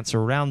line dance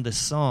around this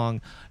song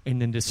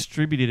and then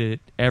distributed it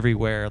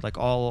everywhere, like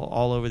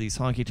all over these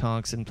honky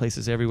tonks and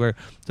places everywhere,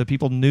 so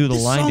people knew the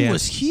This line song dance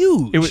was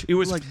huge. It was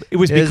It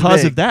was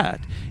because big. of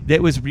that.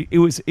 It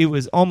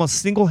was almost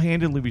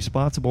single-handedly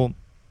responsible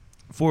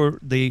for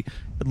the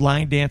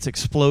line dance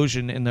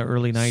explosion in the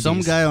early 90s.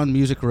 Some guy on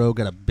Music Row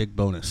got a big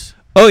bonus.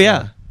 Oh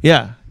yeah,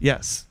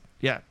 yes.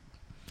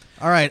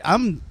 All right,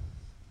 I'm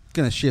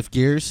gonna shift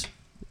gears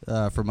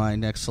for my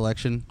next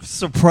selection.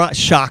 Surprise,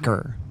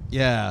 shocker.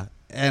 Yeah,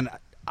 and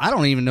I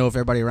don't even know if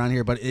everybody around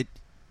here, but it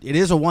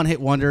is a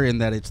one-hit wonder in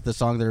that it's the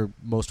song they're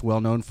most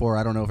well known for.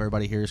 I don't know if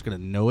everybody here is gonna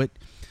know it,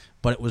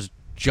 but it was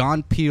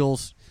John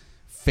Peel's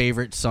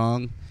favorite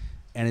song,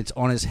 and it's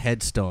on his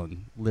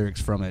headstone.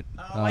 Lyrics from it.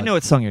 I know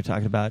what song you're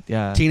talking about.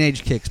 Yeah,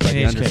 Teenage Kicks by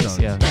Teenage the Kicks,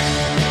 Undertones.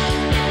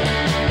 yeah.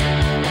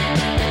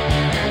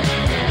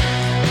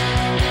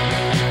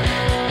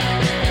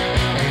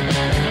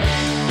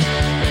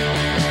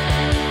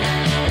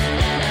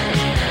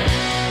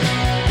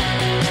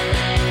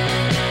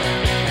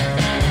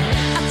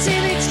 Our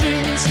teenage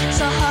dreams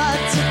so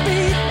hard to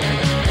beat.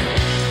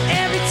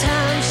 Every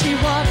time she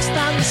walks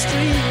down the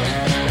street,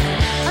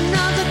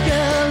 another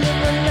girl in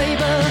the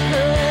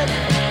neighborhood.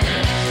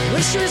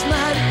 Wish she was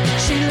mine,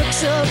 she looks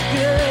so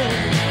good.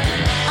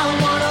 I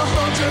wanna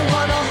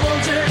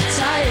hold her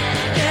tight.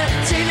 Get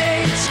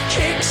teenage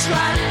kicks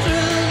right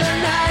through the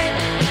night.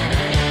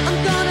 I'm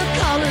gonna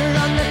call her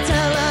on the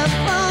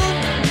telephone.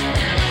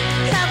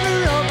 Have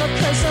her over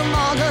 'cause I'm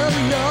all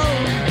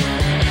alone.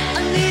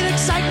 I need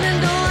excitement,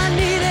 oh I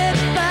need it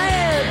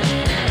bad.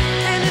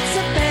 And it's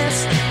the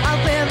best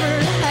I've ever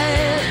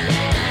had.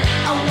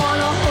 I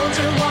wanna hold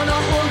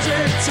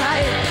her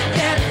tight.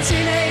 Get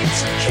teenage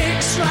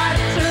kicks right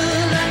through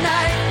the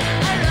night.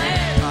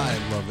 I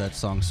love that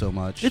song so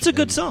much. It's a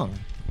good And, song.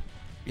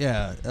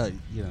 Yeah,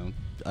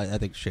 I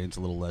think Shane's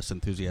a little less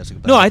enthusiastic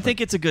about it. No, I but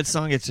think it's a good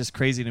song. It's just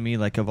crazy to me,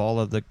 like of all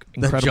of the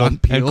John incredible,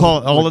 Peel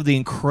all of the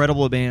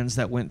incredible bands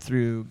that went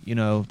through,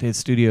 his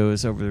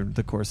studios over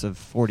the course of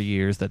 40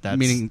 years. That's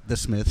meaning the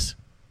Smiths.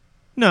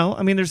 No,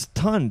 I mean there's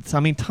tons. I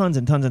mean tons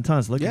and tons and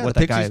tons. Look Yeah, at what the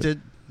that guy Pixies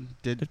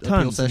did a Peel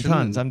tons and session.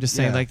 tons. I'm just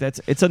saying, yeah. like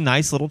it's a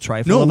nice little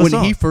trifle. No, of a when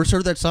song. he first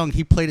heard that song,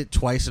 he played it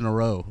twice in a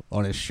row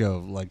on his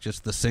show, like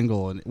just the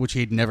single, which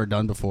he'd never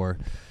done before.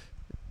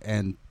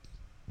 And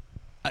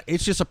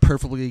it's just a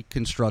perfectly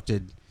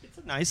constructed It's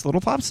a nice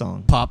little pop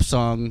song. pop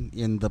song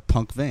in the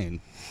punk vein.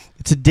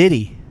 It's a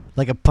ditty,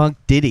 like a punk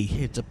ditty,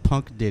 It's a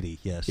punk ditty,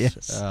 yes.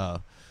 Yes. Uh,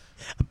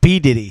 a B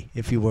ditty,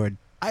 if you would.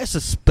 I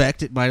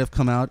suspect it might have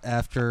come out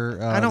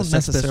after. I don't the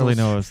Sex necessarily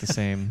Pistols. know it's the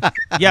same.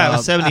 Yeah, it was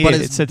but 78.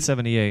 it's- It said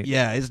 78.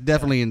 Yeah, it's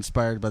definitely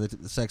inspired by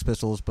the Sex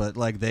Pistols, but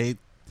like they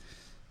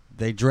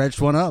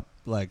dredged one up.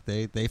 Like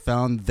they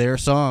found their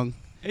song.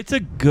 It's a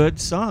good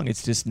song.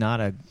 It's just not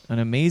an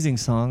amazing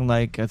song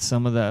like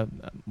some of the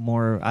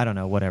more, I don't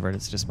know, whatever.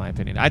 It's just my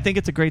opinion. I think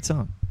it's a great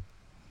song.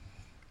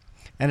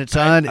 And it's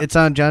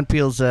on John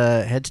Peel's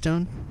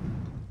headstone.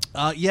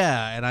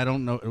 Yeah, and I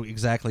don't know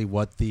exactly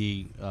what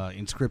the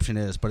inscription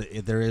is, but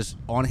there is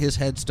on his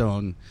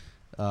headstone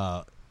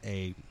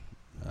a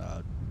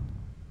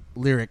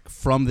lyric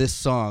from this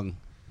song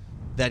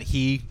that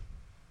he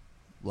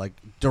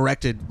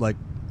directed. Like,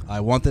 I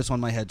want this on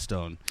my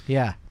headstone.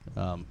 Yeah.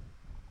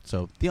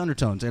 So the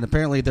Undertones, and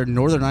apparently they're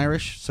Northern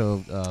Irish.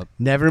 So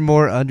Never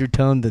more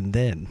undertoned than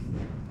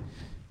then.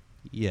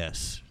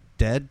 yes,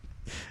 dead.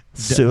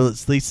 So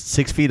it's at least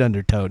 6 feet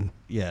undertone.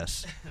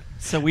 Yes,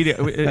 So we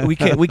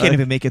can't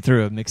even make it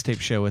through a mixtape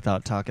show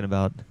without talking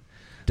about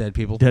dead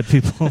people. dead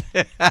people.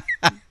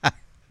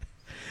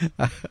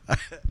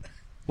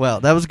 Well,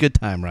 that was a good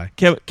time, Ryan.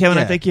 Kevin,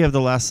 I Yeah. think you have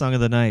the last song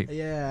of the night.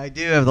 Yeah, I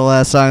do have the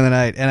last song of the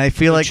night, and I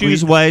feel like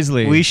Choose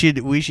wisely. We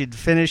should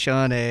finish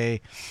on a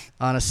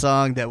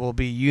song that will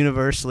be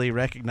universally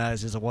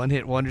recognized as a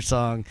one-hit wonder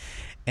song,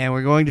 and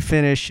we're going to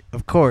finish,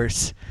 of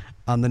course,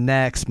 on the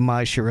next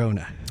My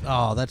Sharona.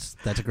 Oh, that's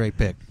a great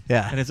pick.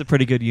 Yeah, And it's a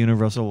pretty good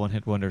universal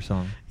one-hit wonder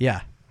song.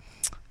 yeah.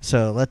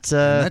 So let's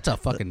And that's a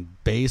fucking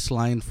bass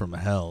line from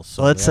hell.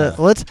 So let's yeah.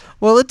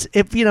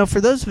 if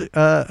for those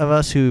of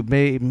us who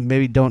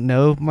maybe don't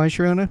know My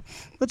Sharona,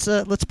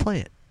 let's play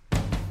it.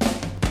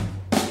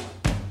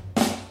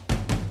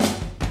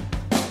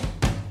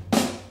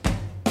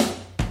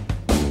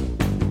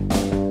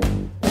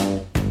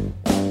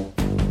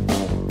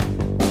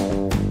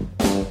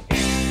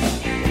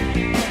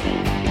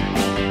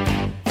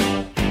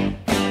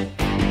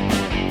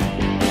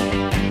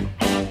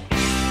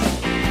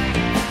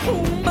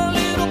 Oh, my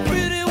little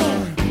pretty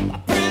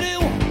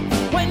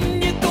one,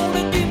 when you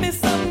gonna give me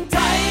some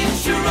time,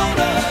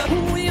 Sharona?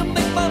 Will you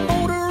make my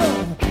motor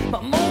run,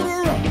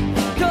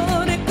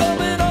 Gonna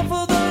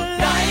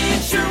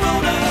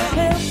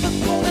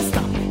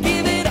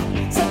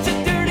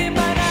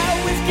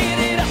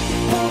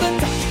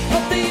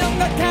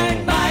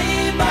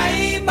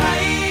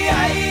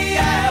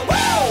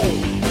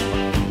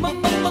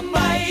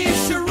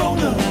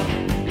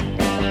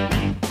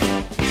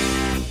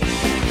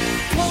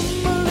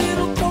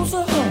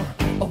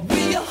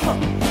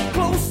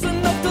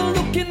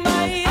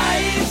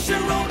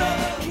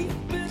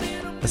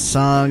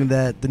song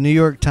that the New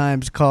York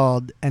Times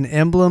called an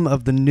emblem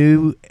of the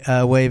new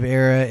wave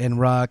era in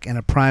rock and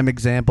a prime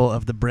example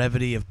of the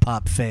brevity of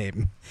pop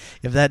fame.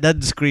 If that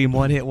doesn't scream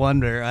one-hit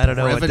wonder, I don't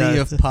know what Brevity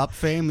does. of pop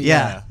fame.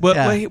 Yeah.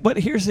 But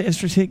here's the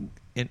interesting.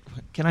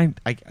 Can I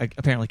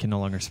apparently can no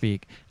longer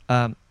speak.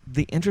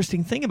 The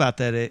interesting thing about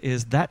that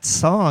is that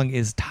song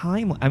is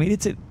timeless. I mean,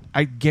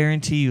 I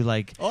guarantee you,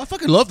 like, Oh, I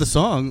fucking love the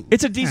song.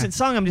 it's a decent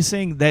song. I'm just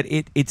saying that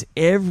it's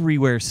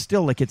everywhere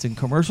still. Like, it's in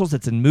commercials,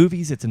 it's in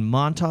movies, it's in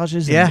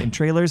montages, Yeah. in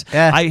trailers.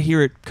 Yeah. I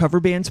hear it. Cover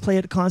bands play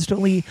it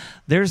constantly.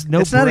 There's no.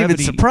 It's not even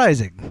brevity.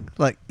 surprising,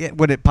 like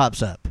when it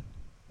pops up.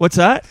 What's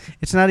that?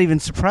 It's not even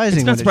surprising.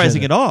 It's not when it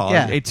surprising shows at up. all.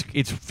 Yeah.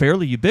 It's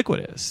fairly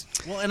ubiquitous.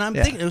 Well, and I'm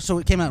Yeah. thinking. So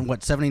it came out in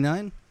what,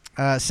 79?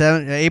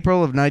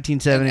 April of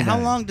 1979. How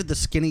long did the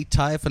skinny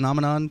tie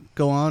phenomenon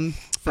go on?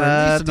 For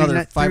at least another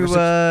through, 5 or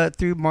 6.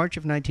 through March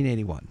of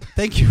 1981.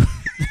 Thank you,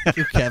 thank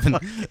you, Kevin.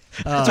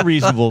 That's a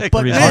reasonable.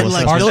 But reasonable man,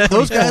 like assessment.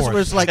 those guys 24th,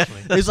 was like,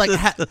 actually. it's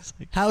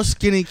like, how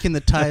skinny can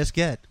the ties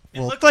get? It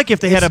looked like if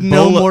they had a it's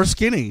no bolo, more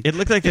skinny. It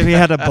looked like if he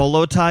had a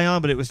bolo tie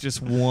on, but it was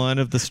just one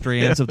of the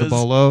strands of the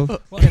bolo.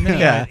 Well, and then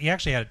Yeah. he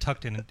actually had it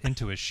tucked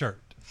into his shirt.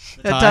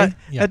 That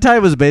Yeah. tie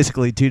was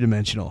basically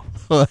two-dimensional.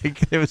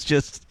 Like it was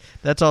just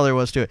that's all there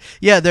was to it.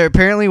 Yeah, there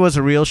apparently was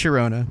a real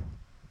Sharona.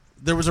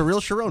 There was a real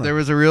Sharona. There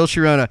was a real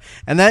Sharona,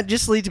 and that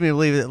just leads me to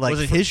believe that like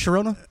was it his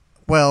Sharona?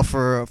 well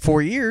for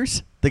 4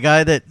 years. The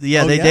guy that they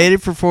yeah?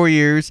 dated for 4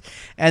 years,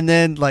 and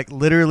then like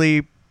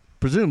literally,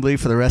 presumably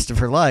for the rest of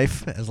her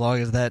life, as long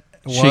as that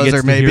She was gets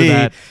or to may hear be,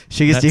 that-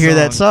 she gets that to hear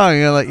that song. song. And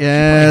you're like, I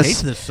yes,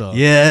 hate this song.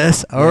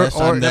 yes, or Yes,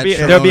 I'm that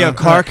There'll be a Sharona.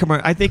 car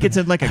commercial. I think it's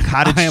in like a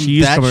cottage I am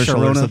cheese that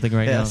commercial or Sharona. something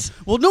right yes.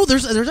 Well, no,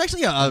 there's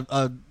actually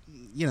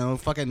a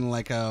fucking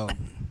like a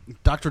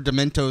Dr.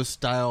 Demento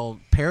style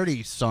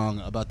parody song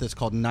about this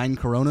called 9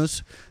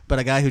 Coronas, about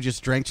a guy who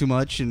just drank too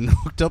much and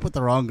hooked up with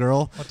the wrong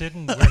girl. Well,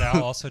 didn't Weird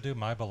Al also do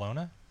My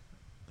Bologna?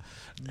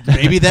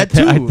 Maybe that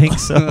too. I think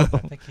so. I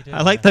think he did.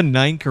 I like yeah. the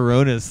 9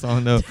 Coronas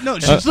song though. No,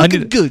 she's I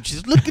looking need- good.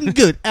 She's looking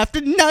good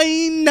after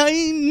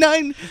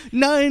 9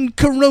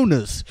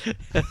 Coronas.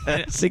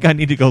 I think I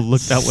need to go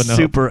look that one up.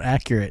 super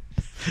accurate.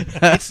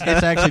 It's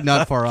actually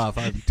not far off.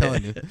 I'm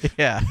telling you.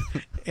 Yeah.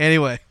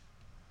 Anyway,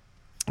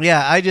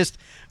 yeah, I just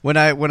when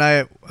I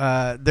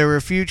there were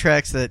a few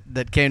tracks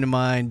that came to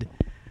mind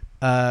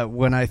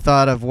when I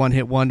thought of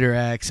one-hit wonder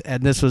acts,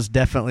 and this was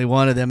definitely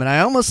one of them. And I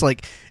almost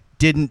like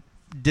didn't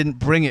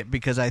bring it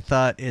because I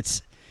thought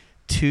it's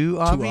too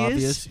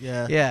obvious.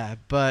 Yeah. Yeah,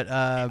 but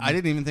I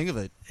didn't even think of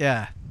it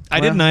yeah, I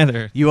didn't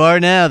either. You are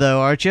now,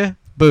 though, aren't you?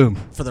 Boom.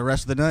 for the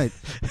rest of the night.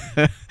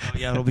 Oh,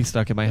 yeah, it'll be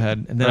stuck in my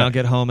head, and then Right. I'll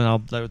get home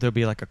and there'll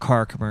be like a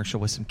car commercial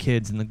with some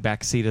kids in the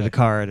back seat of the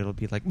car, and it'll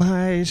be like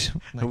I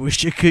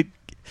wish you could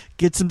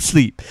get some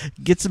sleep.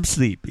 Get some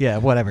sleep. Yeah,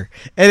 whatever.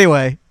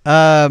 Anyway,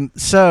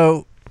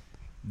 so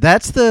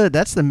that's the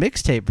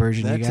mixtape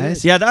version, you That's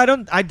guys. it.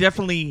 Yeah, I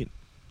definitely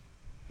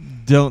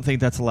don't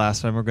think that's the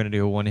last time we're going to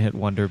do a one-hit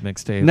wonder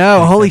mixtape.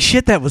 No, holy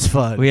shit, that was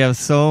fun. We have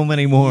so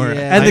many more.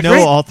 Yeah. And I the know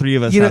great- all three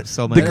of us you know, have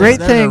so the many. great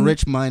That is a thing-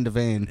 rich mind of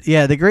Vane.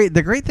 Yeah, the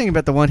great thing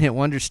about the one hit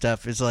wonder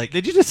stuff is like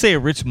Did you just say a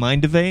rich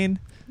mind to vein?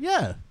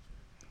 Yeah.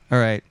 All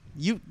right.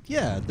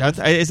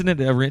 Isn't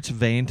it a rich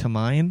vein to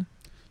mine?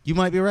 You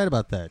might be right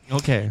about that.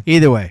 Okay.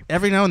 either way.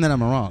 Every now and then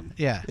I'm wrong.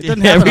 Yeah. It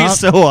doesn't Yeah, happen every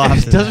often. so often.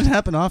 It doesn't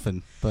happen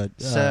often, but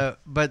So,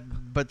 but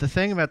the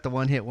thing about the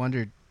one hit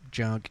wonder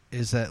junk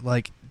is that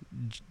like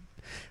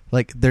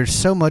there's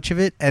so much of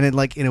it, and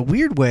in a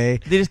weird way,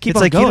 They just keep it's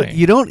on like going.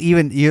 you don't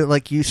even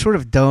you sort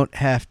of don't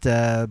have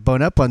to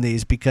bone up on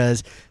these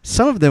because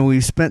some of them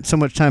we've spent so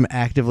much time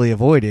actively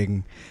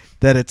avoiding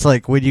that it's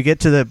like when you get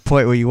to the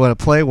point where you want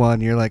to play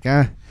one, you're like,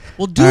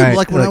 well, dude, all right,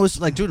 like when look. I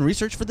was like doing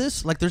research for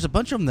this, like there's a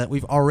bunch of them that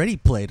we've already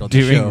played on the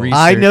Doing show. research.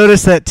 I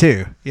noticed that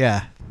too.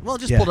 Yeah. Well,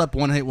 just Yeah. pulled up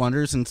one hit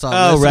wonders and saw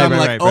Oh, this, right, and I'm right,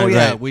 like, right, oh right,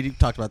 yeah, right. we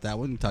talked about that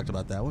one. We talked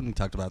about that one. We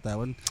talked about that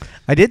one.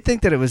 I did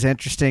think that it was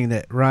interesting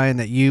that Ryan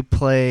that you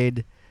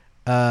played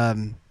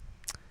Got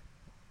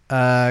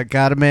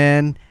a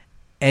Man,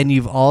 and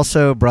you've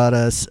also brought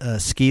us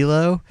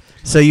Skilo.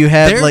 So you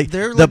have They're like like the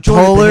joined at the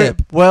polar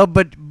hip. well,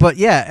 but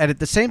yeah, and at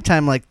the same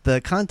time like the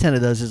content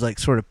of those is like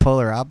sort of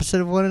polar opposite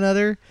of one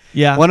another.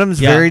 Yeah. One of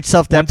them's Yeah. very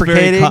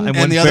self-deprecating, One's very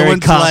And the very other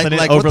one's confident,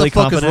 like what overly the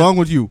fuck confident. is wrong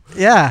with you?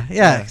 yeah,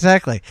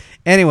 exactly.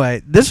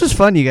 Anyway, this was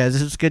fun, you guys.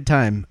 This was a good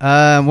time.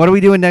 What are we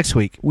doing next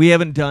week? We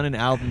haven't done an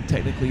album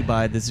technically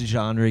by this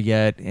genre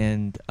yet,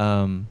 and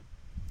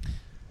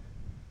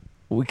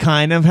we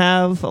kind of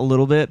have a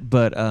little bit,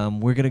 but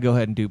we're gonna go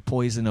ahead and do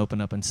Poison,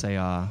 Open Up, and Say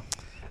Ah.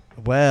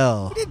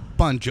 Well,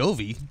 Bon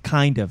Jovi.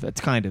 Kind of.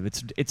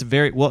 It's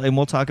very well, and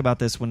we'll talk about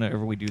this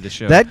whenever we do the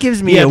show. that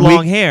gives me He a had week,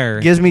 long hair.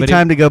 gives me but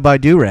time to go buy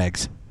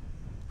do-rags.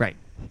 Right.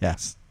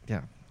 Yes.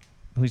 Yeah.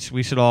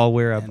 We should all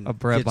wear And a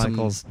Brett get some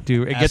Michaels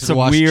do. It gets acid some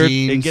wash weird. It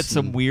jeans gets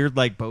some and- weird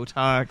like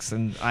Botox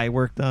and eye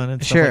work done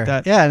and stuff Sure. like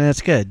that. Yeah, and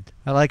that's good.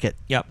 I like it.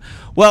 Yep.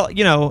 Well,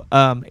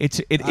 I'm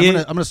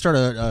gonna start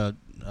a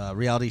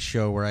reality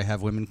show where I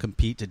have women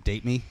compete to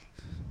date me.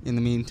 In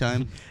the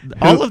meantime,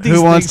 all of these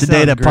who wants to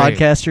things date a sound great.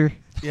 podcaster?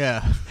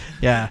 yeah.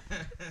 Yeah.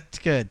 It's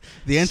good.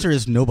 The answer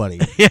is nobody.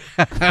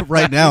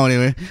 Right now,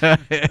 anyway.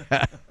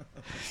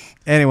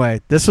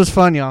 Anyway, this was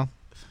fun, y'all.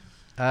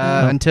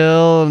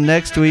 Until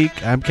next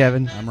week, I'm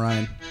Kevin. I'm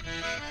Ryan.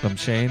 I'm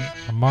Shane.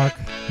 Mark.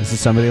 This is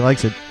Somebody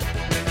Likes It.